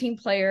not a team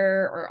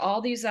player, or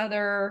all these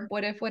other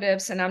what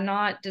ifs. And I'm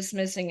not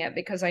dismissing it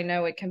because I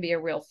know it can be a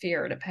real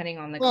fear depending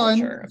on the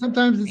culture. And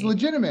sometimes it's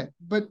legitimate,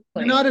 but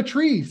you're not a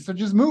tree, so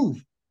just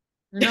move.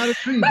 You're not a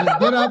tree. Just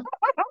get up,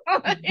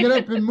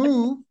 and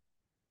move.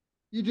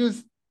 You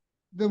just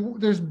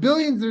there's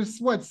billions. There's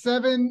what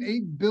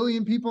 7-8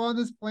 billion people on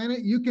this planet.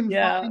 You can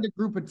find a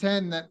group of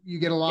 10 that you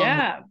get along with.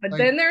 Yeah, but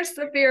then there's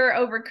the fear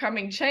of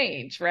overcoming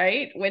change,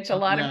 right? Which a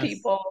lot of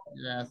people.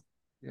 Yes.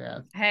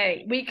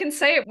 Hey, we can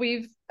say it.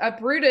 We've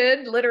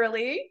uprooted,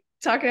 literally,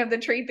 talking of the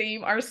tree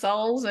theme,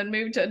 ourselves and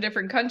moved to a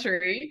different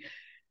country.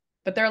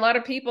 But there are a lot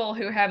of people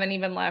who haven't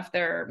even left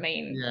their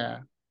main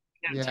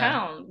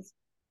towns.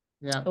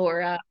 Yeah.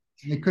 Or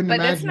they couldn't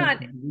imagine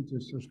the roots are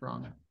so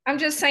strong. I'm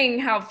just saying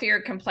how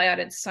fear can play out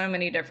at so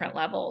many different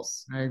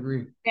levels. I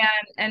agree.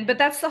 But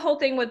that's the whole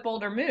thing with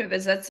Bolder Move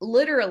is that's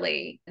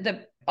literally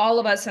all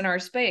of us in our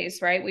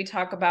space, right? We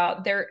talk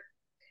about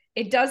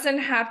it doesn't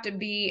have to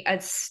be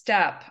a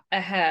step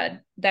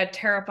ahead that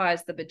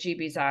terrifies the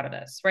bejeebies out of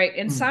us, right?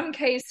 In some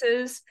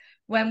cases,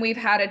 when we've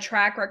had a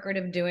track record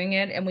of doing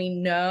it and we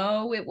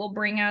know it will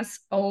bring us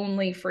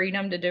only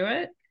freedom to do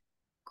it,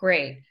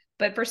 great.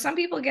 But for some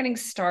people getting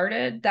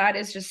started, that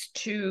is just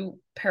too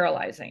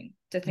paralyzing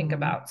to think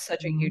about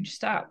such a huge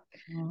step.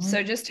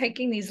 So just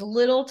taking these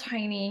little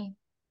tiny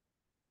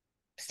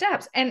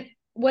steps. And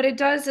what it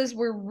does is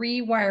we're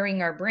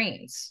rewiring our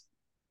brains.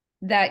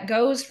 That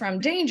goes from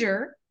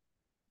danger,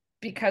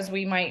 because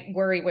we might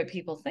worry what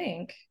people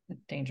think,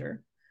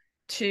 danger,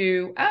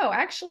 to, oh,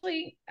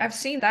 actually, I've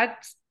seen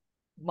that's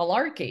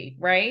malarkey,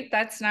 right?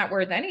 That's not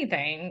worth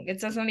anything.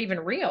 It doesn't even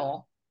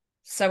real.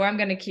 So I'm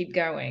going to keep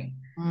going.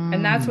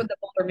 And that's what the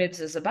Bolder Moves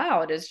is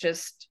about, is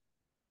just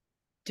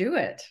do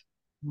it.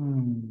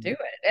 Do it.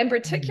 In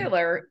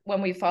particular,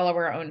 when we follow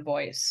our own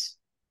voice,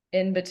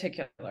 in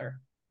particular.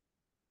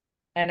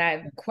 And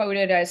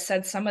I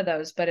said some of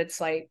those, but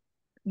it's like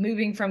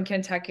moving from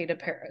Kentucky to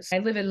Paris. I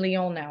live in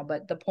Lyon now,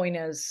 but the point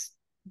is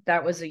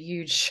that was a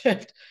huge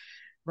shift.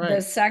 Right.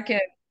 The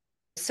second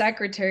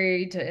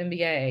secretary to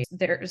MBA.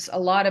 There's a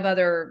lot of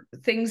other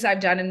things I've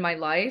done in my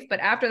life,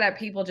 but after that,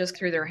 people just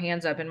threw their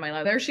hands up in my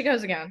life. There she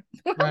goes again.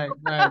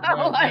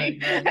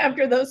 Right.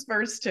 After those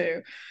first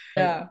two.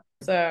 Yeah.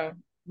 So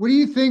what do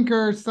you think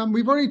are some,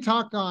 we've already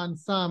talked on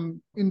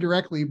some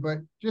indirectly, but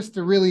just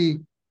to really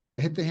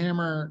hit the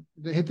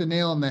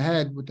nail on the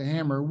head with the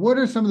hammer, what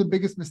are some of the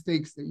biggest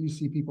mistakes that you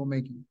see people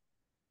making?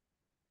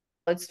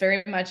 It's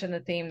very much in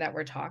the theme that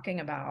we're talking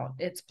about.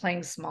 It's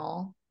playing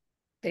small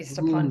based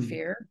upon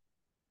fear.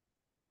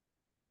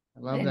 I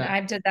love that.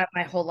 I did that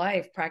my whole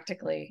life,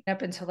 practically,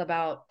 up until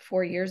about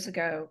 4 years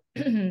ago.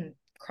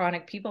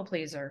 Chronic people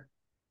pleaser.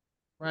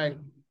 Right.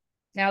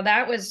 Now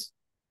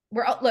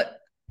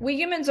we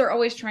humans are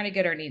always trying to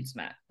get our needs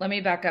met. Let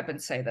me back up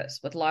and say this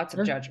with lots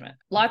of judgment,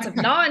 lots of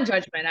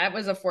non-judgment. That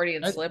was a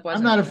Freudian slip.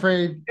 I'm not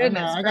afraid. I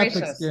got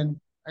thick skin.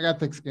 I got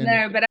thick skin.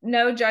 No, but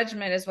no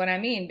judgment is what I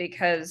mean,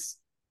 because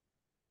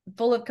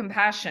full of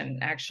compassion,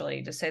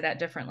 actually, to say that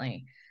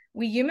differently.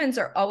 We humans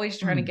are always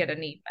trying to get a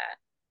need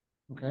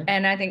met. Okay.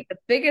 And I think the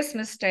biggest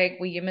mistake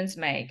we humans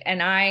make, and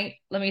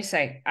let me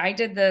say, I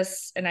did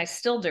this and I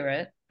still do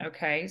it.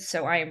 Okay.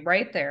 So I am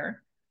right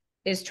there,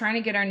 is trying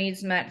to get our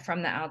needs met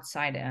from the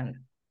outside in.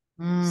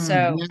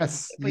 So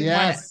Yes. if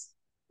Yes.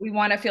 we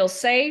want to feel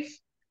safe,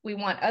 we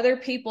want other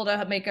people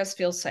to make us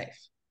feel safe.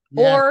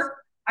 Yes. Or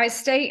I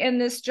stay in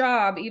this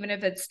job, even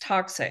if it's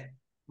toxic,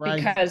 Right.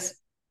 because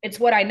it's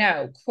what I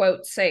know,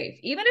 quote, safe,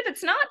 even if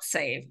it's not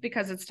safe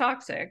because it's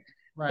toxic,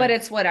 Right. but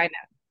it's what I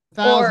know.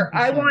 1,000%. Or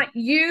I want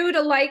you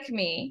to like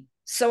me,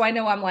 so I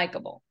know I'm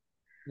likable.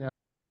 Yeah.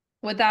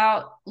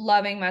 Without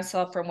loving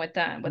myself from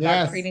within,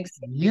 without creating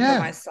safety for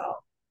myself.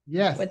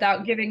 Yes.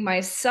 Without giving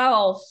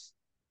myself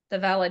the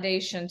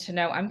validation to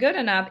know I'm good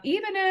enough,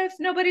 even if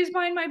nobody's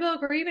buying my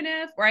book, or even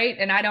if, right?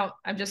 And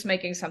I'm just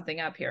making something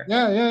up here.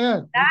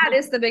 Yeah. That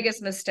is the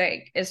biggest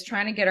mistake, is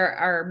trying to get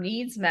our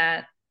needs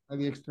met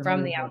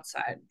from the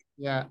outside.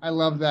 Yeah, I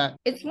love that.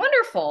 It's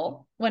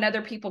wonderful when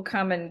other people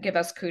come and give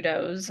us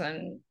kudos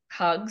and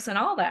hugs and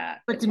all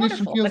that. Recognition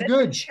it's wonderful, feels but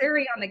good. It's the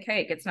cherry on the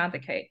cake. It's not the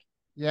cake.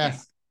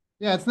 Yes.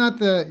 Yeah, it's not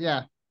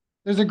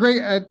There's a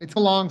great, it's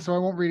long, so I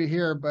won't read it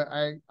here, but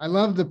I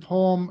love the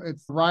poem.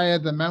 It's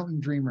Raya the Mountain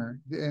Dreamer,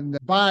 and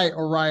by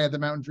Oriah the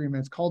Mountain Dreamer.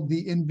 It's called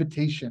The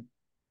Invitation.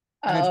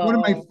 And it's one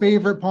of my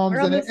favorite poems.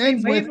 And it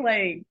ends with,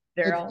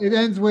 it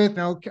ends with,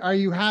 are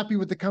you happy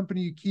with the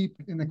company you keep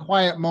in the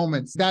quiet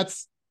moments?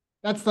 That's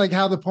like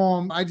how the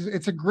poem,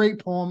 it's a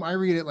great poem. I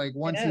read it like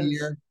once a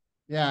year.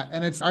 Yeah.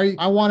 And it's,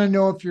 I want to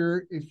know if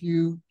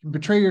you can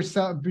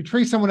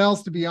betray someone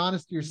else to be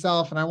honest to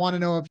yourself. And I want to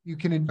know if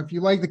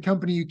you like the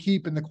company you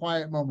keep in the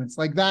quiet moments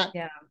like that.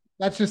 Yeah.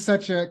 That's just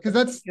such a, because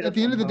that's at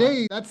the end of the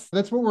day, that's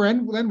what we're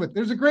end with.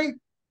 There's a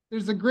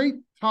great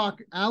talk.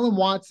 Alan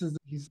Watts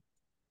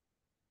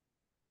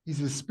he's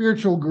a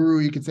spiritual guru.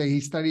 You could say he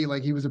studied,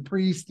 like he was a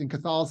priest in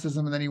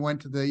Catholicism, and then he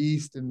went to the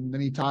East, and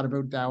then he taught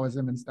about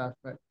Taoism and stuff.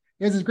 But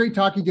he has this great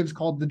talk he gives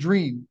called The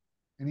Dream.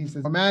 And he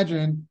says,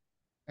 imagine,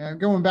 and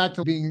going back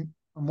to being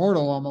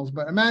immortal almost,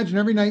 but imagine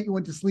every night you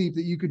went to sleep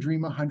that you could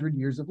dream 100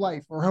 years of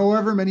life, or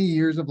however many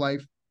years of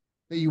life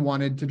that you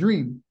wanted to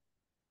dream.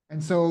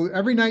 And so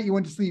every night you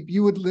went to sleep,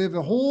 you would live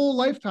a whole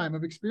lifetime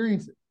of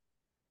experiences.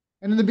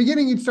 And in the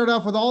beginning, you'd start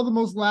off with all the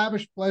most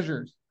lavish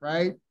pleasures,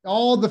 right?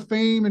 All the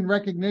fame and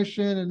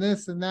recognition and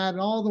this and that and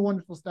all the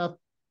wonderful stuff.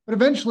 But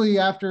eventually,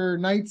 after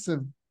nights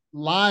of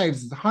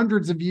lives,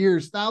 hundreds of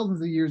years,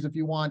 thousands of years, if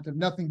you want, of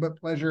nothing but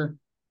pleasure,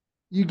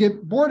 you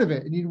get bored of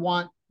it, and you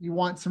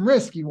want some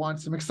risk, you want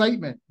some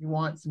excitement, you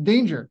want some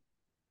danger.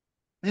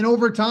 And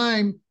over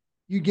time,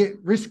 you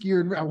get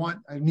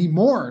riskier. I need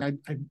more.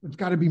 It's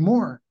got to be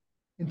more.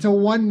 Until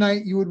one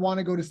night you would want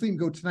to go to sleep and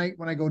go, tonight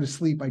when I go to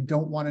sleep, I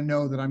don't want to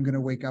know that I'm going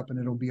to wake up and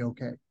it'll be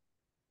okay.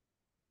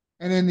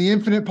 And in the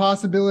infinite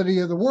possibility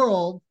of the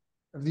world,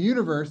 of the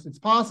universe, it's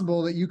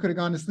possible that you could have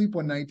gone to sleep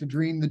one night to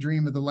dream the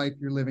dream of the life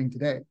you're living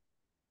today.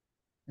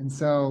 And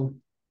so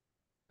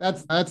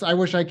that's I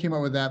wish I came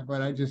up with that,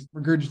 but I just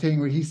regurgitating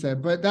what he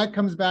said. But that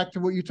comes back to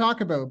what you talk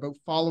about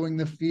following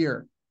the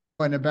fear,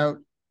 and about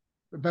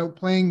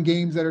playing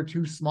games that are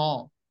too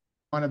small,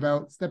 and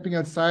about stepping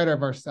outside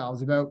of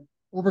ourselves, about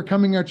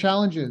overcoming our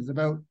challenges,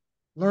 about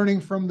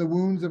learning from the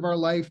wounds of our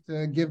life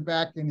to give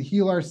back and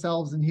heal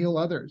ourselves and heal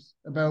others,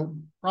 about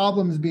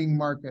problems being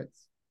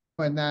markets,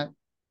 and that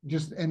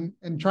just, and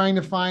trying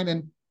to find,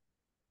 and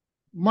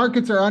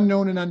markets are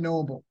unknown and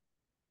unknowable.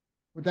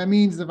 What that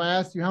means is if I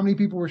asked you how many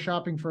people were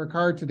shopping for a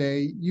car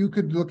today, you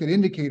could look at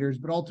indicators,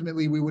 but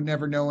ultimately we would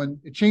never know, and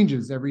it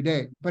changes every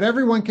day. But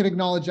everyone can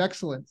acknowledge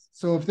excellence.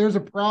 So if there's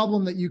a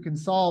problem that you can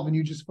solve and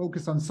you just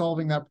focus on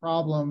solving that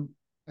problem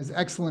as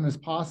excellent as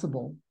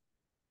possible,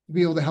 to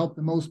be able to help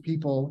the most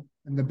people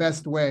in the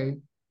best way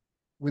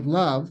with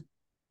love,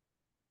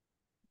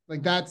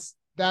 like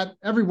that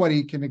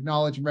everybody can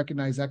acknowledge and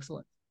recognize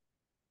excellence.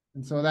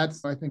 And so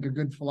that's, I think, a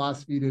good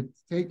philosophy to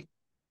take.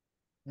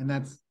 And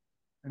that's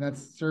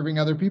serving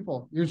other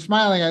people. You're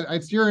smiling.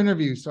 It's your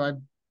interview, so I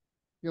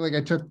feel like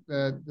I took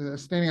the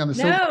standing on the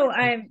sofa. No,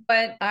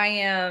 I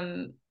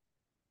am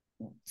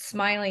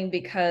smiling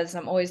because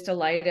I'm always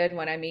delighted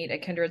when I meet a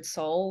kindred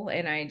soul,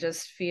 and I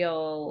just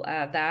feel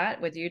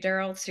that with you,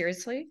 Daryl,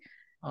 seriously.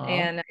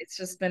 And it's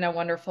just been a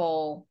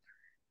wonderful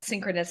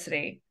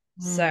synchronicity.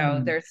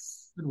 So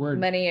there's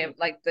many,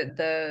 like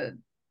the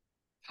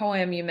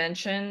poem you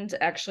mentioned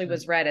actually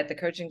was read at the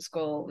coaching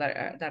school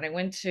that I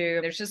went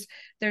to.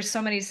 There's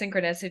so many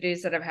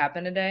synchronicities that have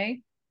happened today,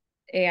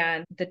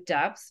 and the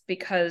depth,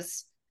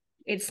 because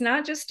it's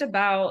not just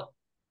about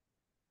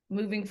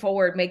moving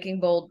forward, making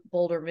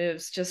bolder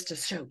moves just to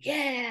show,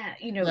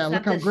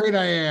 look how great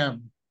I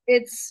am.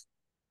 It's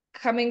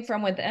coming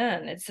from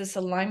within. It's this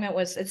alignment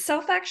with, it's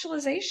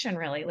self-actualization,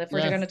 really, if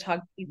we're going to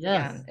talk deep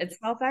again. It's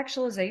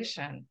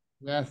self-actualization.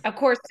 Yes. Of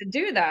course, to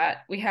do that,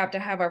 we have to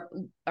have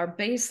our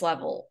base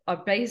level, our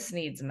base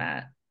needs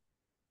met.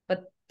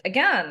 But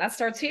again, that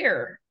starts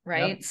here,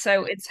 right? Yep.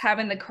 So it's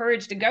having the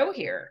courage to go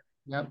here.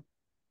 Yep.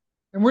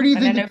 And where do you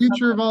And I think the know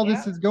future some, of all yeah.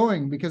 this is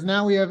going? Because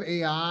now we have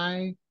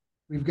AI,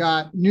 we've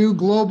got new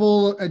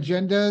global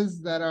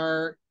agendas that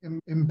are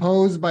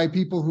imposed by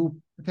people who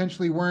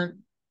potentially weren't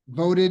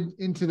voted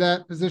into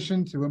that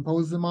position to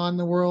impose them on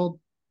the world.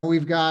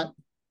 We've got a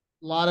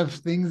lot of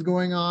things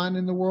going on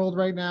in the world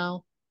right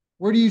now.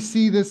 Where do you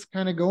see this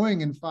kind of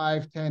going in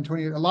 5, 10,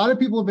 20 years? A lot of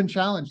people have been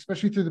challenged,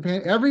 especially through the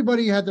pandemic.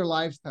 Everybody had their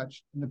lives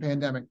touched in the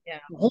pandemic. Yeah.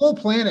 The whole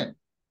planet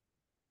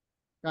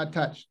got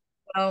touched.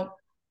 Well,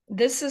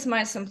 this is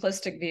my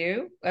simplistic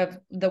view of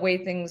the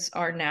way things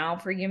are now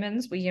for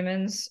humans. We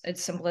humans,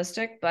 it's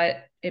simplistic,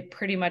 but it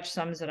pretty much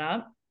sums it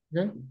up.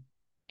 Okay.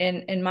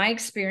 In my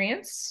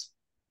experience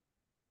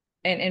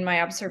and in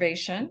my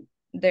observation,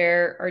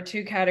 there are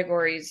two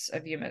categories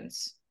of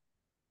humans.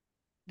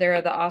 There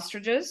are the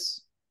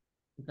ostriches,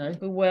 Okay.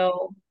 who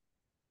will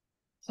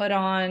put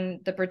on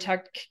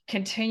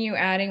continue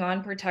adding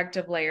on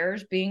protective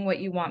layers, being what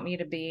you want me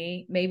to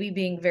be, maybe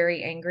being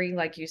very angry,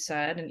 like you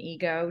said, and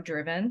ego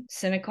driven,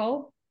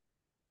 cynical.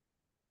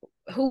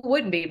 Who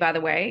wouldn't be, by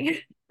the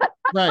way,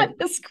 Right. in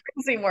this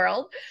crazy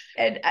world?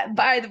 And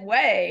by the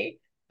way,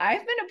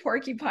 I've been a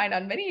porcupine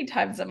on many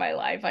times in my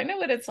life. I know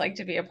what it's like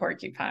to be a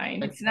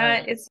porcupine. It's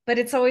not, but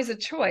it's always a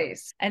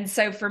choice. And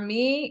so for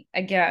me,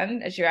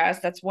 again, as you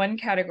asked, that's one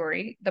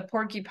category, the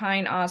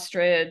porcupine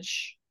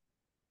ostrich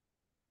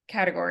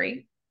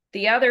category.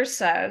 The other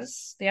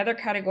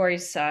category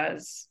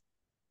says,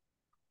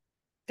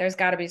 there's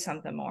got to be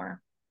something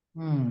more.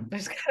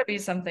 There's got to be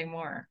something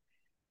more.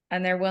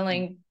 And they're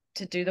willing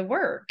to do the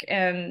work.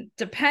 And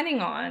depending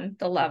on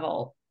the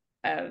level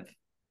of,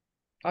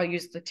 I'll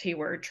use the T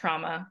word,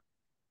 trauma,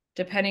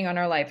 depending on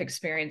our life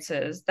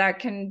experiences, that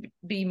can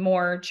be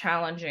more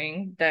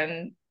challenging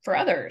than for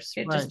others.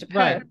 It just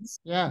depends.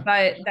 Right. Yeah.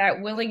 But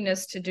that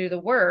willingness to do the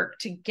work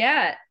to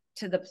get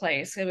to the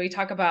place, and we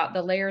talk about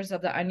the layers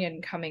of the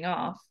onion coming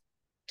off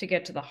to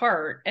get to the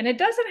heart. And it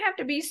doesn't have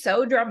to be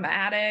so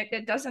dramatic.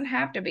 It doesn't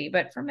have to be,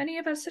 but for many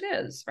of us it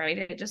is, right?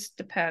 It just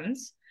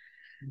depends.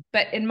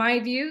 But in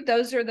my view,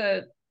 those are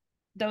the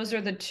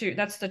two,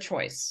 that's the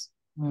choice.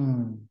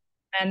 And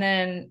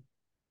then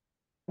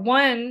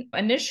one,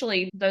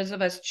 initially, those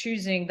of us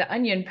choosing the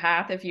onion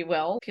path, if you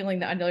will, peeling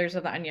the layers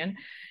of the onion,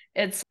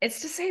 it's to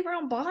save our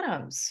own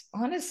bottoms.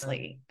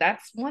 Honestly,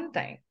 that's one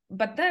thing.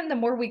 But then the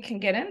more we can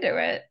get into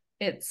it,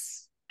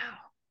 it's, wow,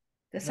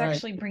 this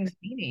actually brings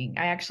meaning.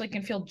 I actually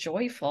can feel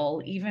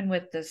joyful even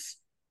with this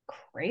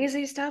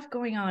crazy stuff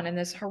going on and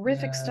this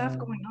horrific stuff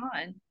going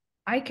on.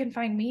 I can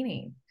find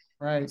meaning.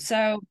 Right.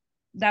 So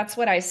that's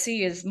what I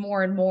see is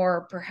more and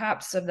more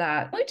perhaps of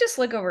that. Let me just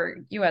look over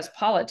US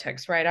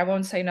politics, right? I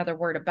won't say another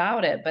word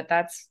about it, but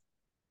that's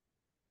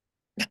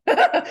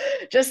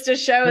just to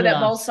show that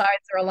both sides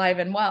are alive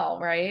and well,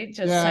 right?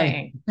 Just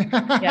saying.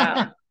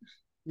 Yeah.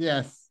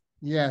 Yes.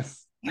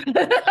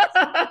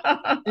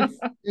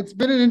 It's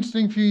been an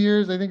interesting few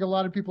years. I think a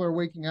lot of people are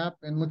waking up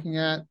and looking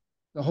at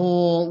the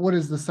whole, what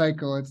is the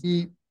cycle? It's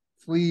eat,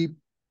 sleep,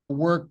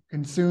 work,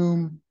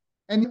 consume.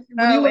 And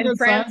when you look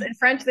outside, in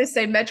French, they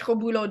say métro,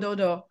 boulot,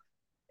 dodo.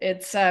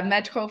 It's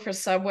metro for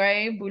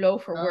subway,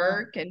 boulot for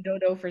work, and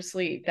dodo for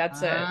sleep.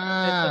 That's it.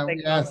 That's what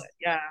they call it.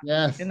 Yeah.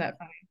 Yes. Isn't that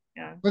funny?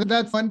 Yeah. But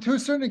that's fun. To a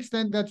certain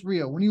extent, that's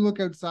real. When you look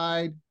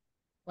outside,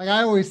 like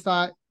I always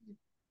thought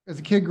as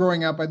a kid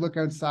growing up, I'd look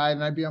outside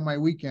and I'd be on my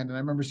weekend. And I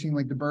remember seeing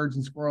like the birds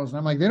and squirrels. And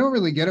I'm like, they don't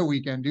really get a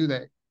weekend, do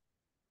they?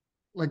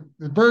 Like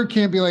the bird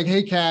can't be like,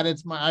 hey, cat,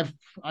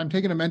 I'm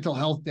taking a mental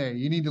health day.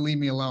 You need to leave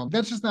me alone.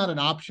 That's just not an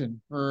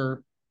option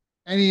for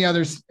any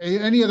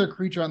other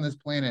creature on this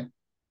planet.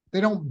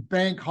 They don't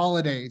bank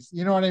holidays.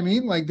 You know what I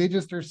mean? Like they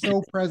just are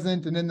so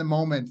present and in the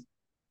moment.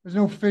 There's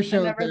no fish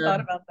out there. I never thought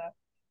about that.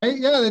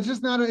 Yeah, it's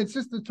just not. It's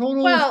just a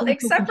total. Well,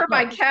 except for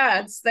my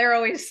cats, they're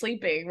always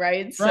sleeping,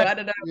 right? So I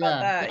don't know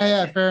about that.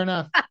 Yeah, fair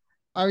enough.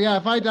 Oh yeah,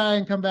 if I die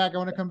and come back, I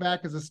want to come back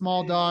as a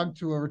small dog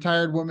to a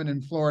retired woman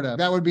in Florida.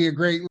 That would be a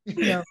great,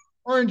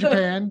 or in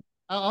Japan.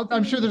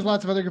 I'm sure there's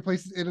lots of other good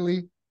places,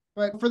 Italy.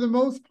 But for the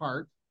most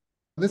part,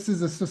 this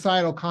is a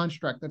societal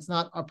construct that's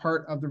not a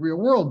part of the real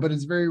world, but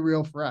it's very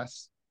real for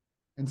us.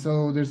 And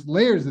so there's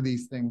layers of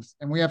these things,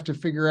 and we have to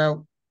figure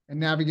out and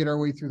navigate our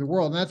way through the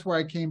world. And that's where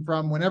I came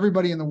from when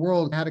everybody in the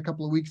world had a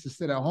couple of weeks to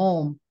sit at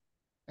home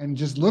and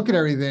just look at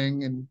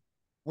everything. And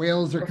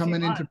whales are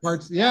coming into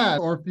parts,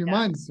 or a few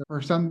months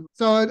or some.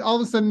 So all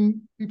of a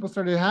sudden, people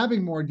started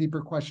having more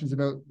deeper questions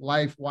about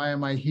life. Why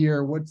am I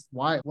here? What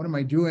am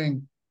I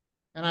doing?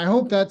 And I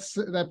hope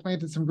that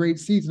planted some great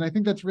seeds. And I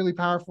think that's really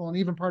powerful. And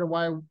even part of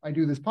why I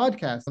do this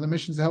podcast. The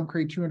mission is to help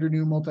create 200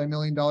 new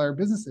multi-million-dollar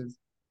businesses.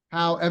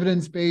 How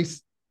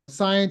evidence-based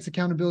science,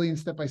 accountability, and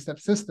step-by-step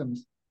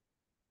systems.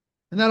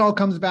 And that all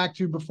comes back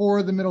to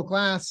before the middle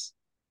class,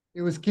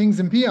 it was kings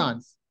and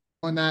peons.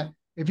 On that,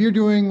 if you're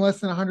doing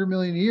less than 100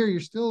 million a year, you're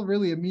still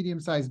really a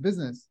medium-sized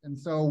business. And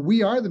so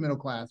we are the middle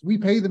class. We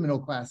pay the middle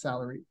class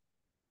salary.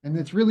 And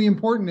it's really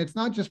important. It's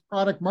not just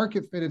product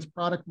market fit, it's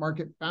product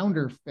market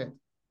founder fit.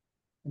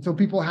 And so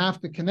people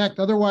have to connect.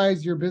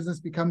 Otherwise, your business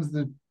becomes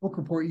the book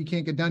report you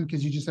can't get done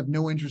because you just have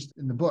no interest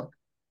in the book.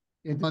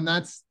 And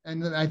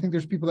I think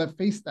there's people that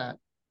face that.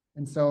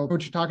 And so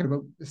what you're talking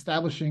about,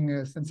 establishing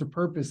a sense of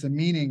purpose and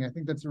meaning, I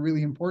think that's a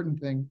really important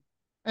thing.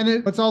 And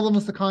it's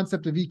almost the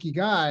concept of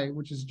ikigai,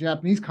 which is a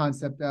Japanese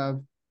concept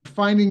of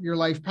finding your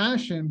life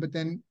passion, but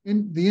then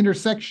in the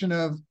intersection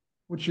of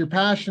what you're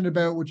passionate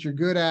about, what you're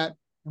good at,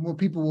 and what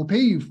people will pay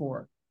you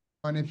for.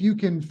 And if you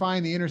can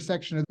find the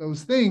intersection of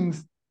those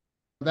things,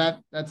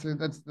 that's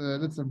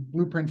a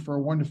blueprint for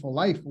a wonderful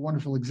life, a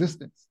wonderful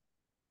existence.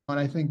 And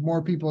I think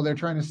more people, they're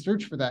trying to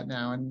search for that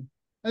now. And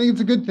I think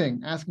it's a good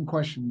thing, asking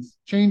questions.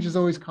 Change is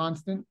always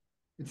constant.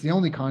 It's the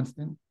only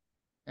constant.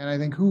 And I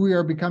think who we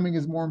are becoming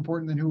is more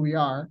important than who we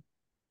are.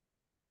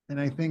 And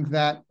I think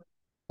that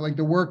like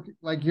the work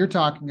like you're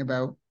talking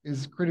about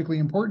is critically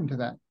important to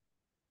that,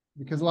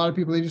 because a lot of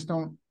people, they just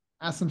don't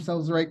ask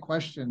themselves the right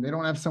question. They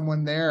don't have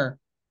someone there,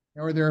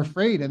 or they're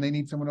afraid and they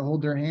need someone to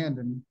hold their hand.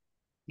 And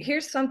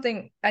here's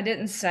something I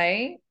didn't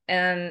say,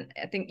 and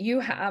I think you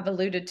have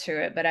alluded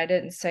to it, but I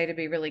didn't say to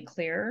be really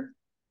clear.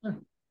 Sure.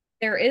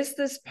 There is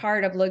this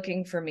part of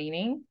looking for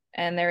meaning,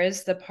 and there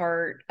is the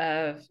part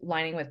of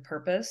lining with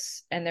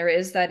purpose, and there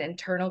is that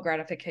internal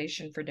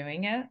gratification for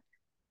doing it.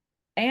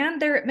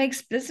 And there, it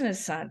makes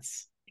business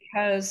sense,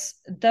 because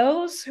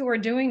those who are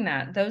doing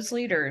that, those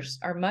leaders,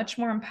 are much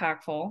more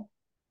impactful,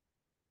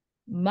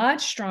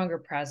 much stronger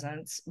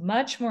presence,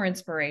 much more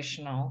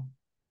inspirational.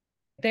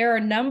 There are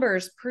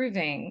numbers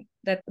proving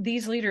that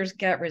these leaders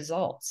get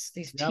results.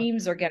 These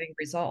teams are getting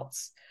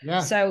results.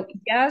 Yeah. So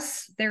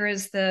yes, there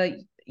is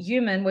the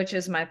human, which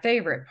is my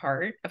favorite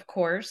part, of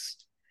course,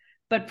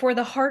 but for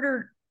the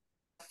harder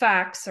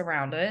facts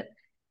around it,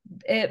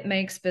 it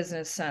makes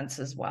business sense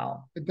as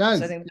well. It does.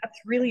 So I think that's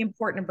really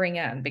important to bring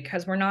in,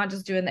 because we're not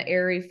just doing the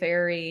airy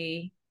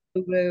fairy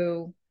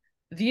woo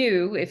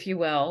view, if you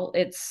will.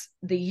 It's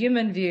the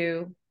human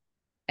view.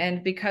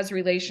 And because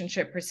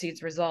relationship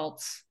precedes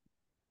results,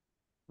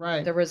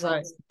 right, the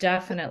results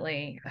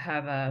definitely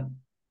have a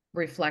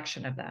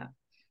reflection of that.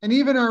 And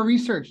even our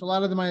research, a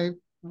lot of my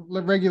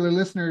regular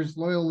listeners,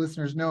 loyal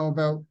listeners, know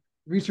about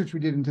research we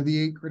did into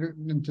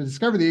to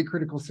discover the 8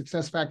 critical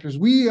success factors.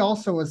 We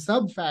also, a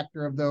sub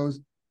factor of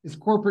those is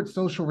corporate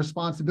social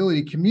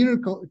responsibility,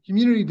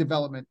 community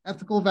development,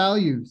 ethical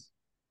values,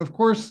 of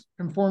course,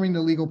 conforming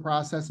to legal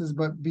processes,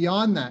 but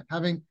beyond that,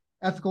 having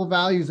ethical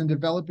values and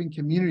developing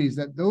communities,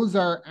 that those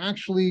are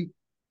actually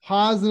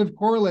positive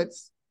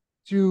correlates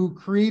to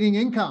creating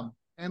income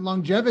and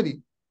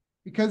longevity,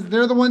 because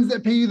they're the ones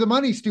that pay you the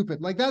money, stupid.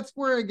 Like, that's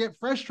where I get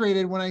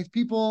frustrated when I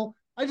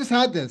just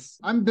had this.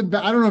 I don't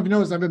know if you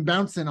noticed, I've been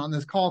bouncing on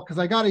this call because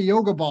I got a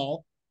yoga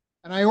ball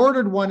and I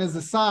ordered one as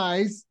a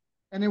size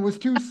and it was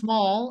too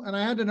small. And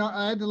I had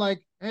to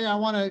like, hey, I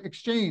want to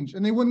exchange.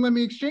 And they wouldn't let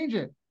me exchange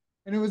it.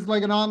 And it was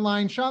like an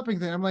online shopping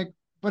thing. I'm like,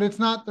 but it's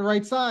not the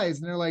right size.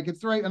 And they're like,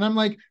 it's the right. And I'm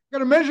like,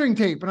 got a measuring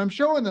tape and I'm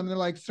showing them. They're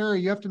like, sir,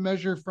 you have to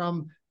measure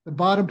from the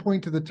bottom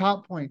point to the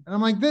top point. And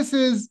I'm like, this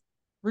is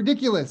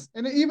ridiculous.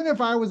 And even if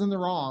I was in the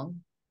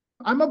wrong,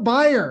 I'm a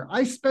buyer.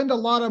 I spend a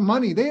lot of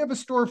money. They have a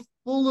store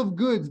full of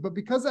goods, but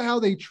because of how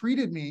they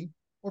treated me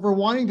over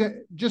wanting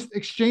to just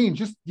exchange,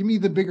 just give me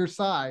the bigger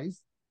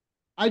size,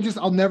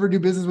 I'll never do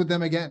business with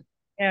them again.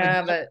 Yeah,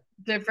 like, but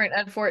different.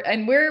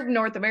 And we're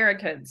North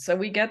Americans, so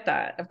we get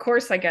that. Of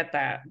course I get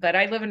that. But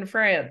I live in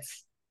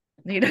France.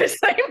 Need to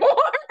say more.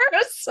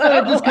 So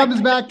it just comes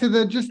back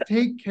to just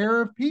take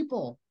care of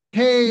people.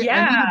 Hey,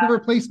 I need to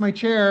replace my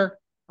chair.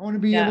 I want to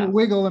be able to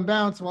wiggle and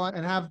bounce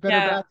and have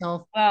better back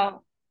health.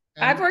 Well,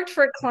 I've worked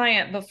for a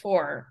client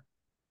before.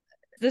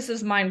 This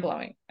is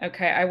mind-blowing.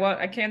 Okay.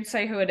 I can't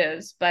say who it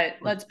is, but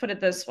let's put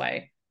it this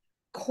way.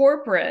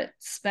 Corporate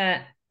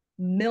spent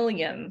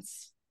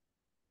millions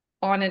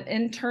on an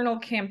internal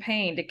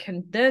campaign to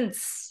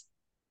convince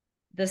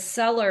the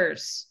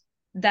sellers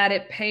that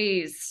it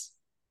pays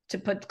to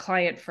put the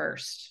client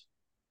first.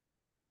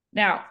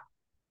 Now,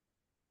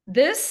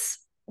 this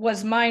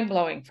was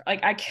mind-blowing.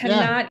 Like, I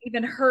cannot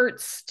even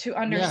hurts to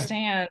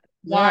understand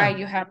why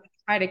you have to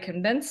try to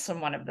convince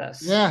someone of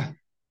this. Yeah.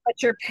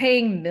 But you're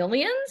paying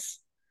millions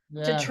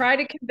to try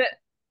to convince.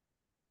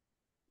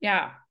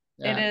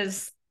 It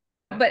is.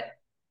 But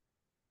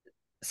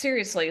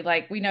seriously,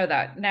 like, we know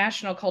that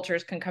national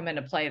cultures can come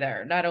into play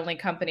there, not only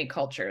company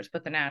cultures,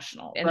 but the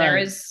national. And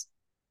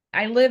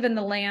I live in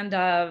the land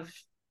of,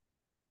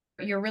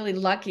 you're really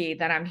lucky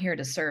that I'm here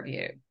to serve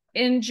you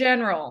in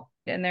general.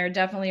 And there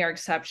definitely are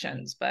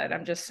exceptions, but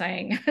I'm just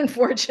saying,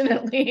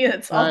 unfortunately,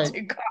 it's all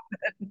too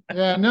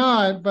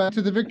common. But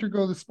to the victor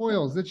go the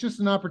spoils. It's just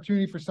an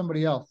opportunity for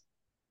somebody else.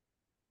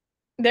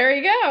 There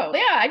you go.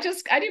 Yeah, I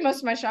do most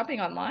of my shopping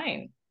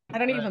online. I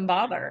don't even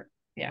bother.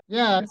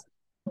 Yeah.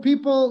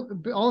 People,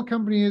 all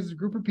company is a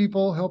group of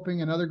people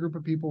helping another group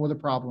of people with a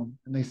problem,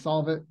 and they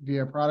solve it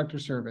via product or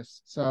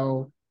service.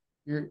 So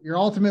you're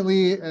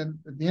ultimately, and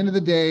at the end of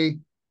the day,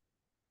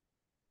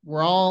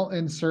 we're all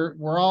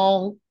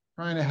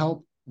trying to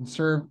help and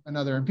serve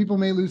another. And people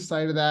may lose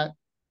sight of that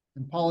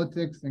in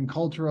politics and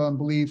cultural and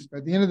beliefs, but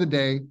at the end of the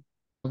day,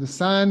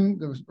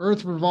 the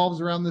earth revolves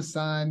around the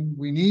sun.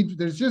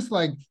 There's just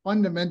like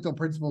fundamental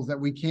principles that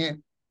we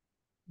can't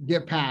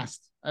get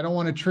past. I don't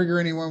want to trigger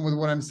anyone with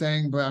what I'm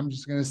saying, but I'm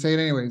just going to say it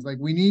anyways. Like,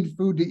 we need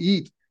food to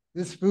eat.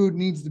 This food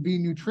needs to be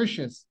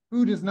nutritious.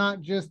 Food is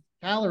not just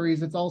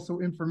calories, it's also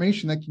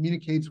information that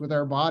communicates with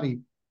our body.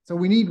 So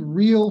we need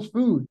real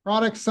food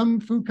products. Some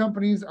food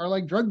companies are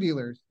like drug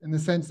dealers in the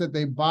sense that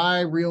they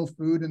buy real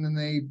food and then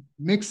they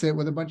mix it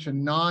with a bunch of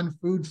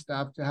non-food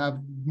stuff to have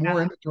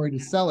more inventory to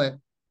sell it.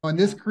 And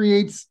this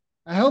creates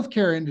a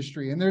healthcare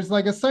industry, and there's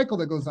like a cycle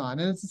that goes on.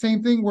 And it's the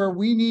same thing where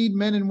we need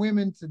men and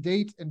women to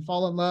date and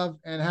fall in love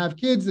and have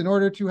kids in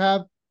order to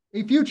have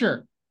a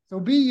future. So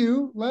be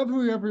you, love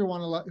whoever you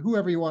want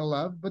to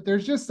love, but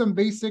there's just some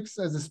basics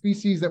as a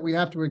species that we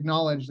have to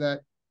acknowledge,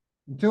 that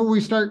until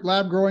we start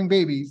lab growing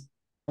babies,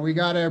 we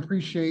got to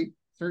appreciate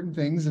certain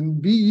things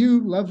and be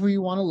you, love who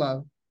you want to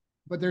love.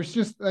 But there's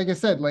just, like I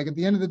said, like at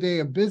the end of the day,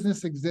 a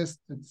business exists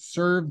to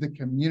serve the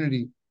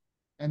community.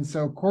 And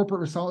so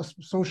corporate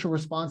social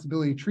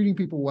responsibility, treating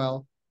people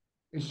well,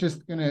 it's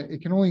just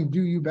it can only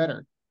do you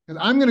better.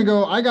 Because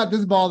I got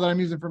this ball that I'm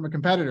using from a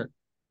competitor.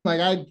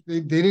 Like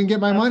they didn't get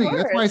my money.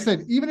 That's why I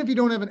said, even if you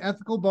don't have an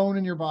ethical bone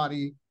in your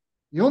body,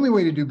 the only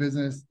way to do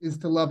business is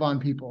to love on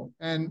people.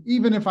 And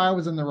even if I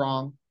was in the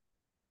wrong,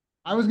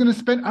 I was going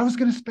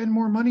to spend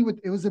more money with,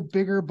 it was a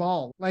bigger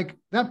ball. Like,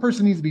 that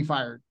person needs to be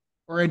fired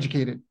or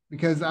educated,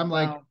 because I'm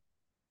like,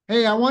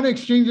 hey, I want to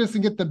exchange this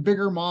and get the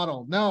bigger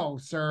model. No,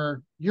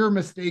 sir, you're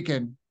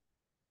mistaken.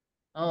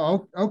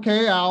 Oh,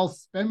 okay. I'll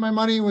spend my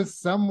money with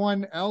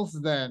someone else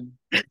then.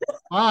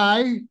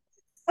 Bye.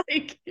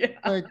 Like,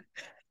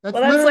 that's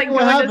like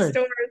going to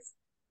stores.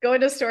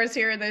 Going to stores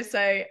here and they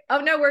say, "Oh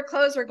no, we're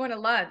closed. We're going to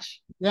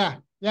lunch." Yeah.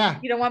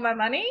 You don't want my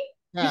money?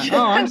 Yeah.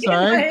 Oh, I'm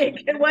sorry.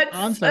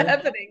 What's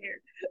happening here?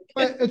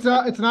 But it's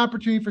an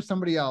opportunity for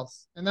somebody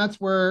else, and that's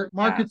where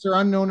markets are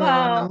unknown or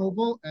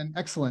unknowable, and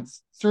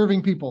excellence,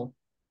 serving people,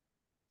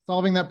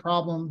 solving that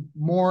problem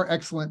more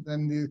excellent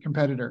than the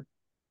competitor.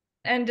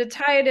 And to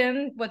tie it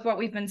in with what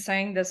we've been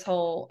saying this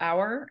whole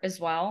hour as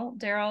well,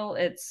 Daryl,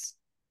 it's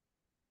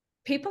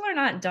people are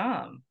not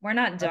dumb. We're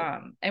not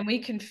dumb. And we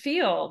can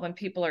feel when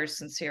people are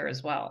sincere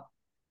as well.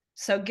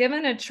 So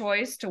given a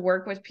choice to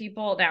work with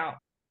people, now,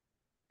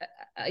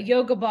 a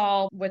yoga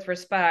ball, with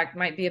respect,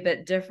 might be a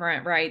bit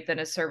different, right, than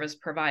a service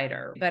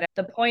provider. But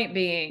the point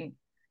being,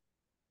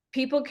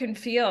 people can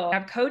feel,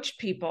 I've coached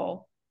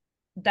people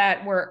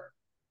that were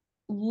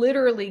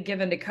literally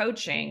given to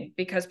coaching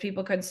because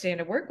people couldn't stand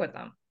to work with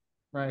them.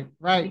 Right.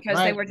 Because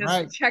they were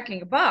just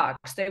checking a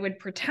box. They would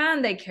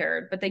pretend they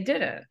cared, but they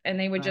didn't. And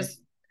they would just,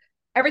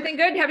 everything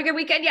good? Have a good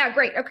weekend? Yeah,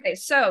 great. Okay.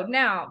 So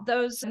now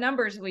those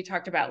numbers we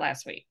talked about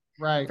last week,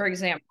 for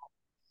example.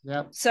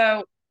 Yep.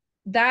 So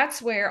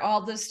that's where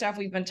all this stuff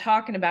we've been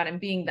talking about,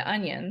 and being the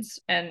onions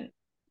and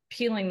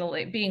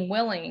peeling being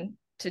willing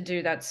to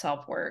do that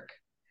self-work,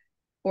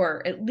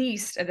 or at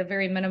least at a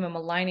very minimum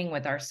aligning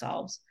with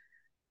ourselves.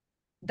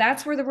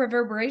 That's where the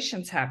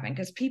reverberations happen,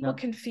 because people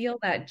can feel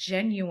that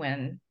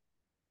genuine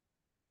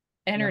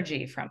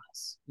energy from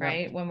us,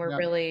 right? When we're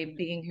really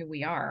being who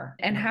we are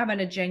and having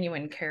a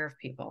genuine care of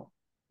people.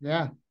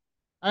 Yeah,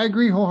 I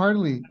agree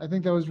wholeheartedly. I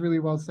think that was really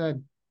well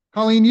said.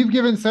 Colleen, you've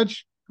given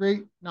such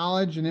great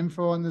knowledge and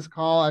info on this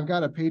call. I've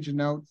got a page of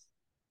notes.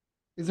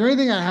 Is there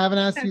anything I haven't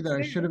asked you that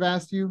I should have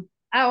asked you?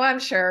 Oh, I'm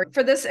sure.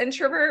 For this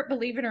introvert,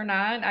 believe it or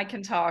not, I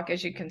can talk,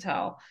 as you can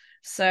tell.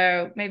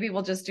 So maybe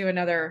we'll just do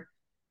another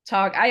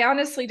talk. I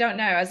honestly don't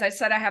know. As I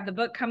said, I have the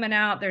book coming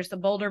out. There's the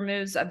Boulder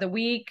Moves of the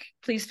Week.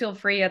 Please feel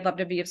free. I'd love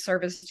to be of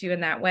service to you in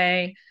that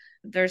way.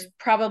 There's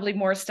probably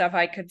more stuff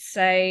I could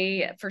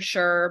say for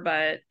sure,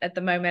 but at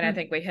the moment, I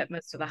think we hit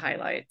most of the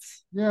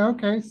highlights. Yeah,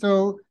 okay.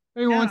 So if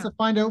anyone wants to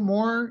find out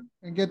more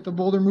and get the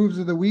Boulder Moves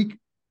of the Week,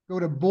 go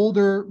to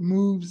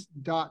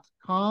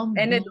bouldermoves.com.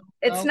 And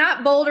it's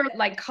not Boulder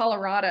like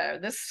Colorado.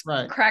 This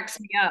cracks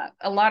me up.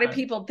 A lot of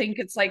people think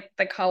it's like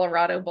the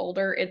Colorado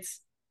Boulder.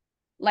 It's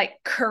like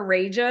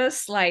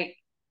courageous, like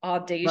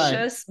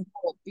audacious,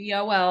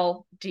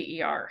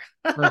 BOLDER.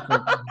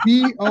 Perfect.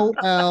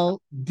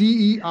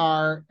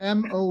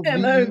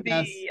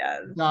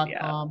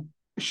 BOLDERMOVES.com.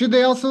 Should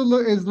they also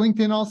look, is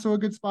LinkedIn also a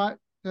good spot?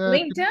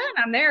 LinkedIn,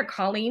 I'm there.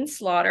 Colleen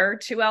Slaughter,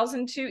 2 L's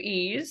and 2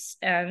 E's.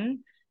 And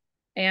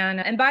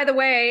by the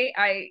way,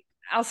 I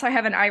also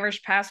have an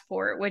Irish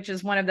passport, which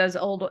is one of those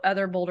old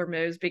other Boulder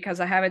moves, because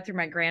I have it through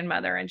my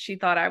grandmother, and she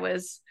thought I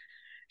was,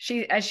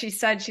 as she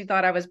said, she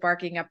thought I was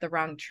barking up the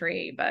wrong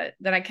tree. But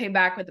then I came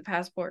back with the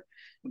passport.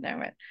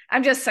 No,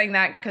 I'm just saying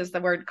that because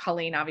the word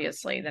Colleen,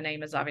 obviously, the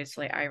name is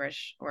obviously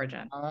Irish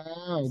origin.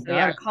 Oh, so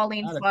yeah,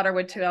 Colleen Slaughter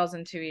with 2 L's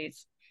and 2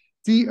 E's.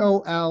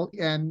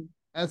 COLNS.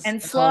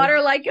 And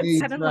Slaughter, like it's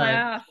said and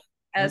laugh.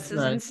 S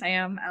is in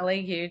Sam,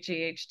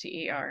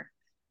 LAUGHTER.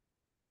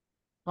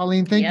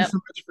 Colleen, thank you so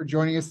much for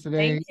joining us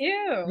today. Thank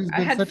you.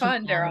 I had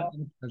fun, Daryl.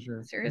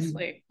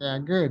 Seriously. Yeah,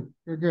 good.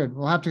 You're good.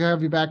 We'll have to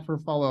have you back for a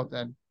follow-up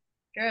then.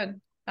 Good.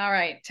 All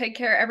right. Take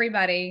care,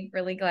 everybody.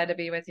 Really glad to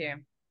be with you.